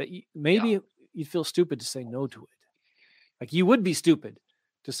offer that you'd feel stupid to say no to it. Like you would be stupid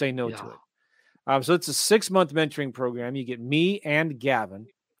to say no to it. So it's a 6-month mentoring program. You get me and Gavin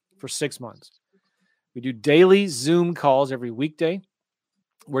for 6 months. We do daily Zoom calls every weekday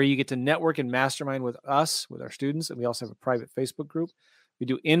where you get to network and mastermind with us, with our students. And we also have a private Facebook group. We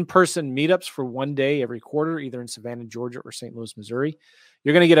do in-person meetups for 1 day every quarter, either in Savannah, Georgia or St. Louis, Missouri.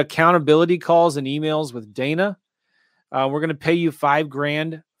 You're going to get accountability calls and emails with Dana. We're going to pay you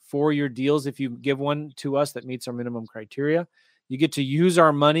 $5,000 for your deals if you give one to us that meets our minimum criteria. You get to use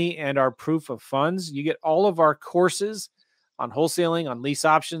our money and our proof of funds. You get all of our courses on wholesaling, on lease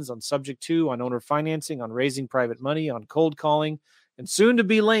options, on subject to, on owner financing, on raising private money, on cold calling, and soon to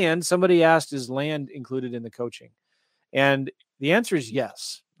be land. Somebody asked, is land included in the coaching? And the answer is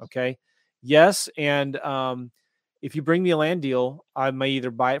yes. Okay. Yes. And if you bring me a land deal, I may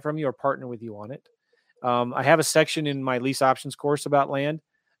either buy it from you or partner with you on it. I have a section in my lease options course about land,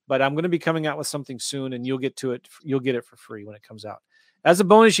 but I'm going to be coming out with something soon and you'll get to it. You'll get it for free when it comes out. As a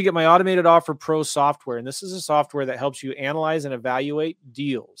bonus, you get my Automated Offer Pro software. And this is a software that helps you analyze and evaluate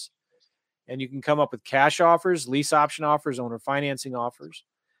deals. And you can come up with cash offers, lease option offers, owner financing offers.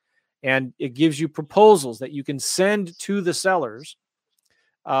 And it gives you proposals that you can send to the sellers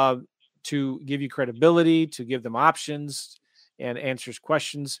to give you credibility, to give them options and answers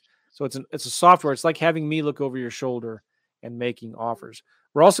questions. So it's a software. It's like having me look over your shoulder and making offers.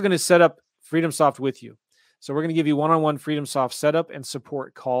 We're also going to set up FreedomSoft with you. So we're going to give you one-on-one FreedomSoft setup and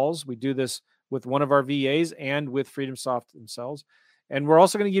support calls. We do this with one of our VAs and with FreedomSoft themselves. And we're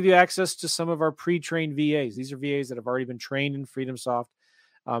also going to give you access to some of our pre-trained VAs. These are VAs that have already been trained in FreedomSoft.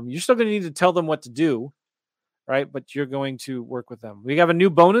 You're still going to need to tell them what to do, right? But you're going to work with them. We have a new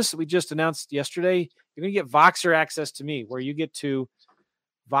bonus that we just announced yesterday. You're going to get Voxer access to me, where you get to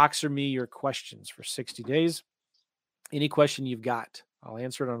Voxer me your questions for 60 days. Any question you've got, I'll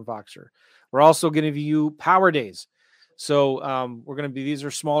answer it on Voxer. We're also going to give you Power Days. So these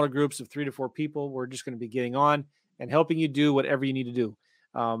are smaller groups of 3 to 4 people. We're just going to be getting on and helping you do whatever you need to do.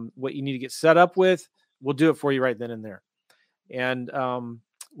 What you need to get set up with, we'll do it for you right then and there. And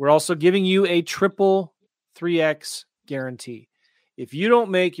we're also giving you a triple 3X guarantee. If you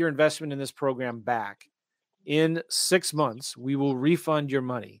don't make your investment in this program back in 6 months, we will refund your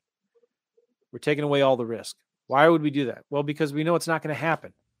money. We're taking away all the risk. Why would we do that? Well, because we know it's not going to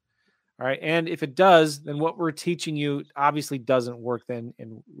happen. All right. And if it does, then what we're teaching you obviously doesn't work then.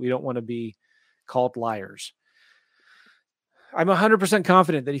 And we don't want to be called liars. I'm 100%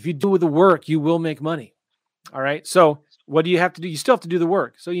 confident that if you do the work, you will make money. All right. So what do you have to do? You still have to do the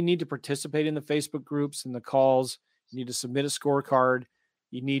work. So you need to participate in the Facebook groups and the calls. You need to submit a scorecard.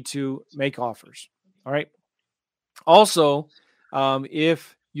 You need to make offers. All right. Also,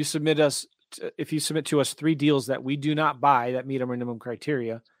 if you submit to us 3 deals that we do not buy that meet our minimum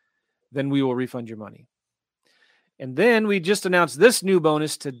criteria, then we will refund your money. And then we just announced this new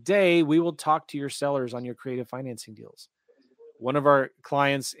bonus today. We will talk to your sellers on your creative financing deals. One of our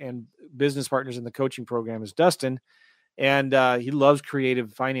clients and business partners in the coaching program is Dustin, and he loves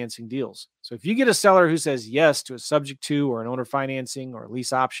creative financing deals. So if you get a seller who says yes to a subject to or an owner financing or a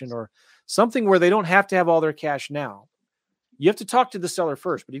lease option or something where they don't have to have all their cash now, You have to talk to the seller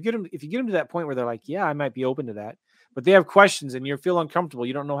first. But if you get them to that point where they're like, yeah, I might be open to that, but they have questions and you feel uncomfortable,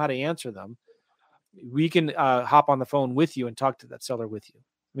 you don't know how to answer them, we can hop on the phone with you and talk to that seller with you.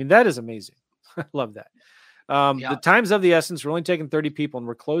 I mean, that is amazing. I love that. The time's of the essence. We're only taking 30 people and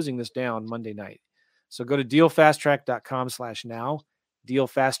we're closing this down Monday night. So go to dealfasttrack.com/now,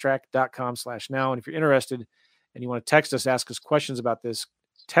 dealfasttrack.com/now. And if you're interested and you want to text us, ask us questions about this,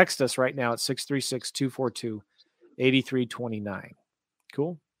 text us right now at 636-242-8329.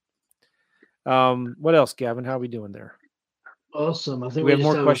 Cool. What else, Gavin? How are we doing there? Awesome. I think we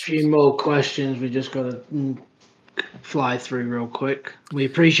just have a few more questions. We just got to fly through real quick. We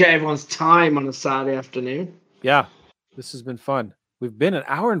appreciate everyone's time on a Saturday afternoon. Yeah, this has been fun. We've been an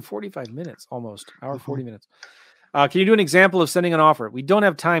hour and 45 minutes, almost hour 40 minutes. Can you do an example of sending an offer? We don't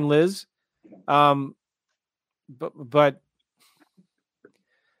have time, Liz. But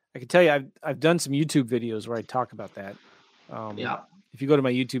I can tell you, I've done some YouTube videos where I talk about that. If you go to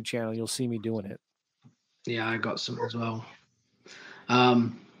my YouTube channel, you'll see me doing it. Yeah, I got some as well. How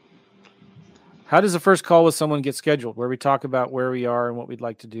does the first call with someone get scheduled? Where we talk about where we are and what we'd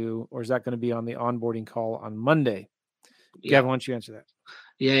like to do, or is that going to be on the onboarding call on Monday? Gavin, why don't you answer that?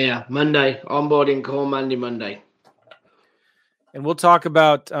 Yeah. Monday, onboarding call Monday. And we'll talk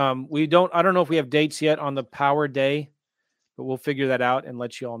about, I don't know if we have dates yet on the Power Day, but we'll figure that out and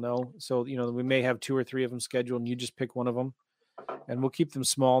let you all know. So, we may have 2 or 3 of them scheduled and you just pick one of them and we'll keep them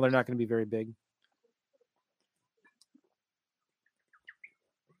small. They're not going to be very big.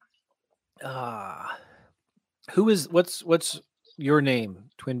 What's your name?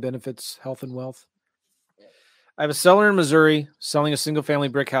 Twin Benefits Health and Wealth. I have a seller in Missouri selling a single family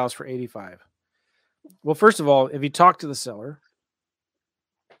brick house for $85,000. Well, first of all, if you talk to the seller,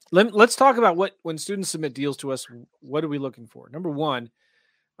 let's talk about when students submit deals to us, what are we looking for? Number one,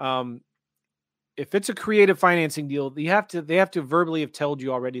 if it's a creative financing deal, they have to verbally have told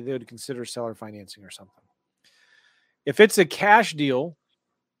you already they would consider seller financing or something. If it's a cash deal,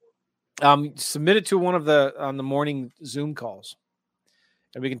 submit it to one of on the morning Zoom calls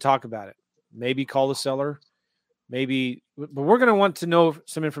and we can talk about it. Maybe call the seller, but we're going to want to know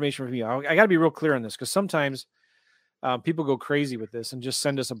some information from you. I got to be real clear on this because sometimes people go crazy with this and just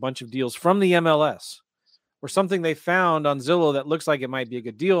send us a bunch of deals from the MLS or something they found on Zillow that looks like it might be a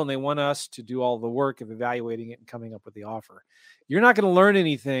good deal. And they want us to do all the work of evaluating it and coming up with the offer. You're not going to learn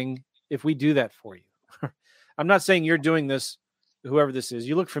anything if we do that for you. I'm not saying you're doing this, whoever this is.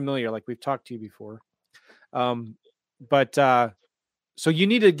 You look familiar, like we've talked to you before. So you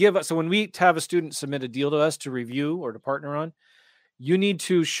need to give us, so when we have a student submit a deal to us to review or to partner on, you need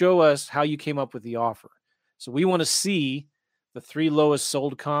to show us how you came up with the offer. So we want to see the 3 lowest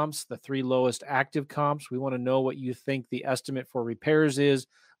sold comps, the 3 lowest active comps. We want to know what you think the estimate for repairs is,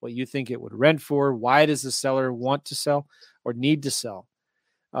 what you think it would rent for. Why does the seller want to sell or need to sell?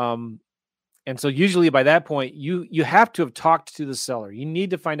 And so usually by that point, you have to have talked to the seller. You need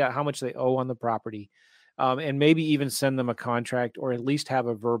to find out how much they owe on the property and maybe even send them a contract or at least have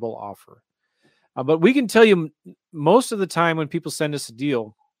a verbal offer. But we can tell you most of the time when people send us a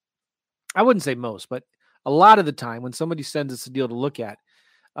deal, I wouldn't say most, but a lot of the time when somebody sends us a deal to look at,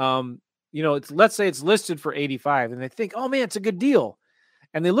 let's say it's listed for $85,000 and they think, oh man, it's a good deal.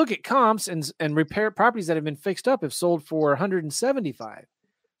 And they look at comps and repair properties that have been fixed up have sold for $175,000.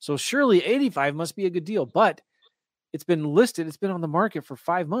 So surely $85,000 must be a good deal, but it's been listed. It's been on the market for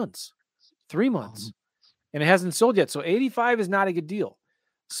 5 months, 3 months, and it hasn't sold yet. So $85,000 is not a good deal.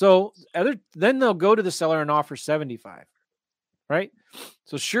 So then they'll go to the seller and offer $75,000, right?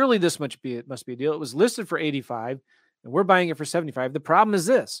 So surely this must be a deal. It was listed for $85,000 and we're buying it for $75,000. The problem is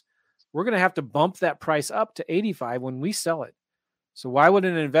this: we're going to have to bump that price up to $85,000 when we sell it. So why would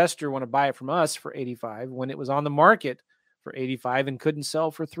an investor want to buy it from us for $85,000 when it was on the market for $85,000 and couldn't sell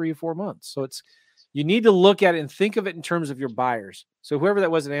for 3 or 4 months? So you need to look at it and think of it in terms of your buyers. So whoever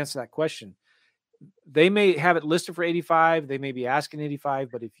that was that answered that question, they may have it listed for $85,000. They may be asking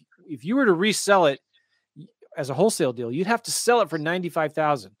 $85,000, but if you were to resell it as a wholesale deal, you'd have to sell it for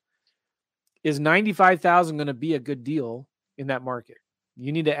 $95,000. Is $95,000 going to be a good deal in that market?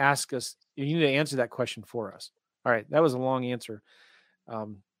 You need to ask us. You need to answer that question for us. All right, that was a long answer.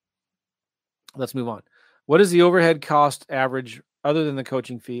 Let's move on. What is the overhead cost average other than the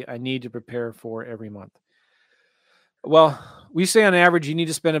coaching fee I need to prepare for every month? Well, we say on average, you need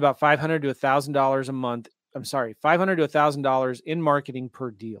to spend about $500 to $1,000 a month. I'm sorry, $500 to $1,000 in marketing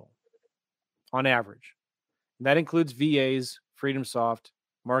per deal on average. And that includes VAs, FreedomSoft,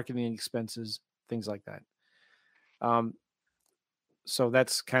 marketing expenses, things like that. So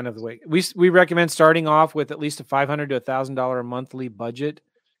that's kind of the way we recommend starting off with at least a $500 to $1,000 monthly budget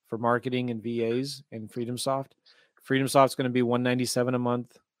for marketing and VAs and FreedomSoft. FreedomSoft's going to be $197 a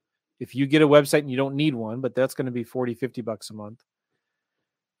month. If you get a website and you don't need one, but that's going to be $40-$50 a month.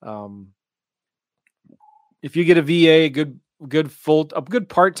 If you get a VA, a good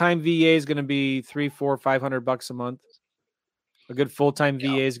part-time VA is going to be $300, $400, $500 a month. A good full-time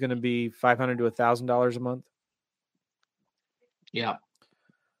VA is going to be $500 to $1,000 a month. Yeah.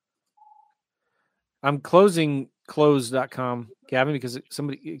 I'm closing close.com, Gavin, because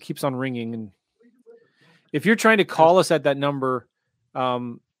it keeps on ringing. And if you're trying to call us at that number,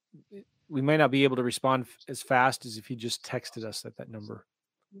 we might not be able to respond as fast as if you just texted us at that number.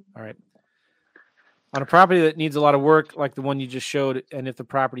 All right. On a property that needs a lot of work, like the one you just showed, and if the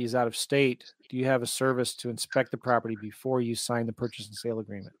property is out of state, do you have a service to inspect the property before you sign the purchase and sale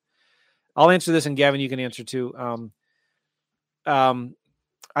agreement? I'll answer this, and Gavin, you can answer too. I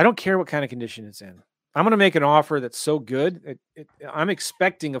don't care what kind of condition it's in. I'm going to make an offer that's so good. I'm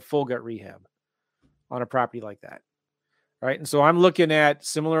expecting a full gut rehab on a property like that. Right. And so I'm looking at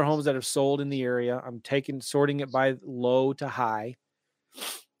similar homes that have sold in the area. I'm sorting it by low to high.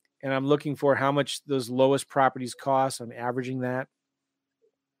 And I'm looking for how much those lowest properties cost. I'm averaging that.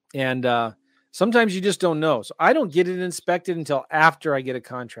 And sometimes you just don't know. So I don't get it inspected until after I get a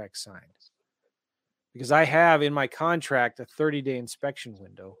contract signed. Because I have in my contract a 30-day inspection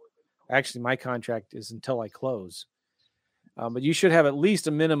window. Actually, my contract is until I close. But you should have at least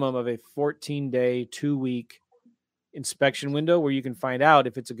a minimum of a 14-day, 2-week inspection window where you can find out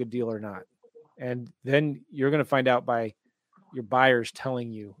if it's a good deal or not. And then you're going to find out by your buyers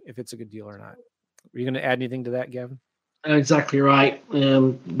telling you if it's a good deal or not. Are you going to add anything to that, Gavin? Exactly right.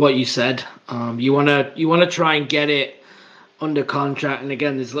 What you said. You want to try and get it under contract, and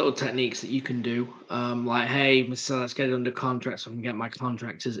again, there's little techniques that you can do, like, hey, Mr. Let's get it under contract so I can get my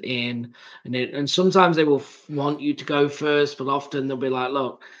contractors in, and sometimes they will want you to go first, but often they'll be like,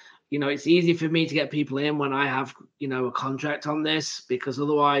 look, it's easy for me to get people in when I have a contract on this, because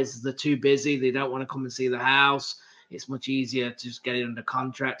otherwise they're too busy, they don't want to come and see the house. It's much easier to just get it under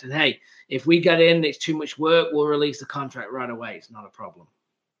contract, and hey, if we get in, it's too much work, we'll release the contract right away. It's not a problem.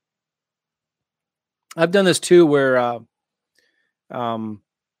 I've done this too, where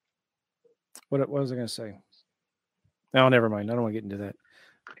what was I going to say? No, never mind. I don't want to get into that.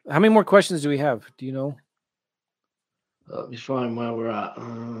 How many more questions do we have? Do you know? Let me find where we're at.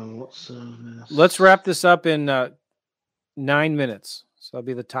 Let's wrap this up in 9 minutes. So that'll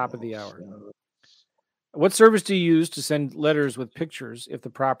be the top of the hour. What service do you use to send letters with pictures with the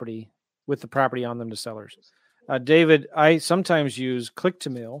property on them to sellers? David, I sometimes use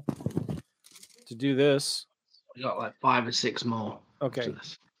Click-to-Mail to do this. We got like 5 or 6 more. Okay.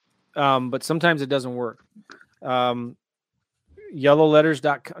 But sometimes it doesn't work.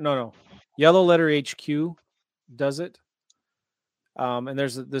 Yellowletters.com. No. Yellow Letter HQ does it. And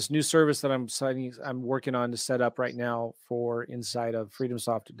there's this new service that I'm working on to set up right now for inside of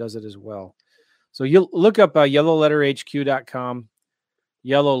FreedomSoft. It does it as well. So you'll look up yellowletterhq.com,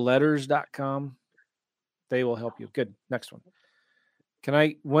 yellowletters.com. They will help you. Good. Next one.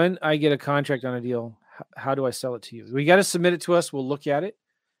 When I get a contract on a deal, how do I sell it to you? We got to submit it to us. We'll look at it.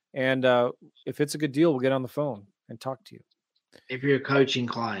 And if it's a good deal, we'll get on the phone and talk to you. If you're a coaching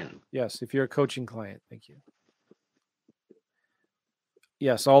client. Yes. If you're a coaching client. Thank you.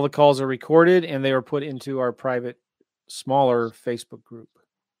 Yes. All the calls are recorded and they are put into our private, smaller Facebook group.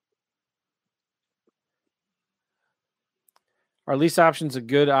 Are lease options a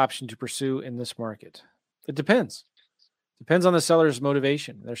good option to pursue in this market? It depends. Depends on the seller's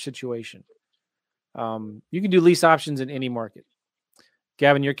motivation, their situation. You can do lease options in any market.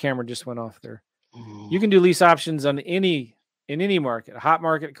 Gavin, your camera just went off there. You can do lease options in any market, hot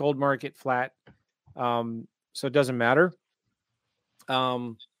market, cold market, flat. So it doesn't matter. I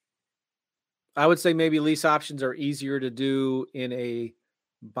would say maybe lease options are easier to do in a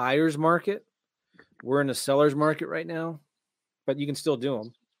buyer's market. We're in a seller's market right now, but you can still do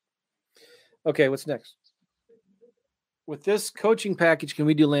them. Okay, what's next? With this coaching package, can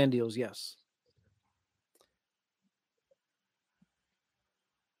we do land deals? Yes.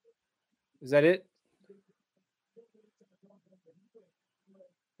 Is that it?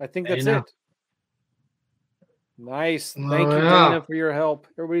 I think that's it. Nice. Thank you, Dana, for your help.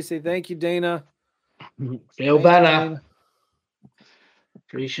 Everybody say thank you, Dana. Feel better.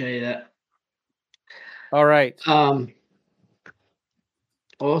 Appreciate it. All right.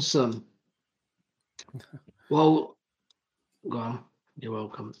 Awesome. Well, go on. You're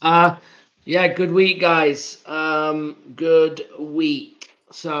welcome. Yeah, good week, guys. Good week.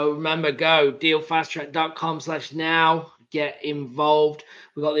 So remember, go dealfasttrack.com/now. get involved.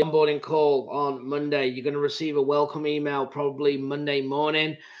 We've got the onboarding call on Monday. You're going to receive a welcome email probably Monday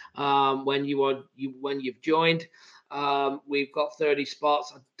morning when you've joined. We've got 30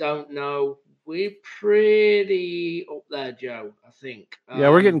 spots. I don't know. We're pretty up there, Joe, I think. Yeah,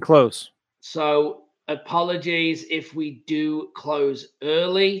 we're getting close. So apologies if we do close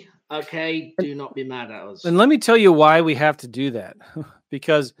early. Okay, do not be mad at us. And let me tell you why we have to do that.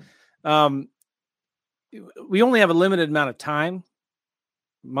 Because we only have a limited amount of time,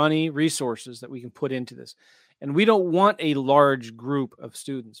 money, resources that we can put into this. And we don't want a large group of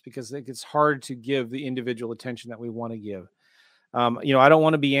students because it's hard to give the individual attention that we want to give. I don't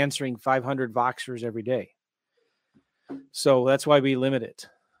want to be answering 500 Voxers every day. So that's why we limit it.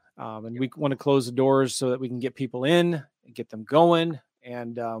 And we want to close the doors so that we can get people in and get them going.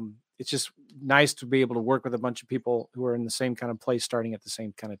 And it's just nice to be able to work with a bunch of people who are in the same kind of place, starting at the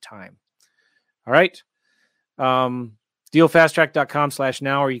same kind of time. All right.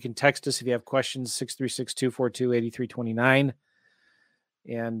 Dealfasttrack.com/now, or you can text us if you have questions, 636-242-8329.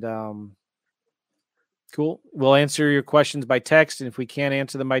 And cool. We'll answer your questions by text. And if we can't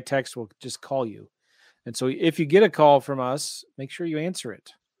answer them by text, we'll just call you. And so if you get a call from us, make sure you answer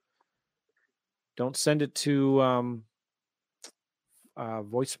it. Don't send it to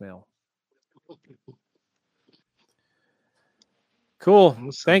voicemail. Cool.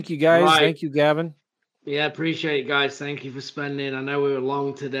 Thank you, guys. Right. Thank you, Gavin. Yeah, appreciate it, guys. Thank you for spending. I know we were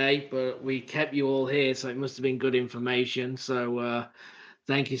long today, but we kept you all here, so it must have been good information. So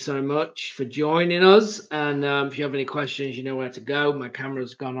thank you so much for joining us. And if you have any questions, you know where to go. My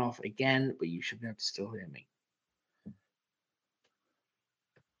camera's gone off again, but you should be able to still hear me.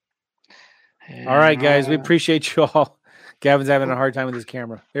 All right, guys. We appreciate you all. Gavin's having a hard time with his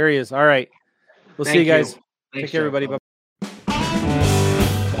camera. There he is. All right. We'll see you guys. Take care, everybody. Bye.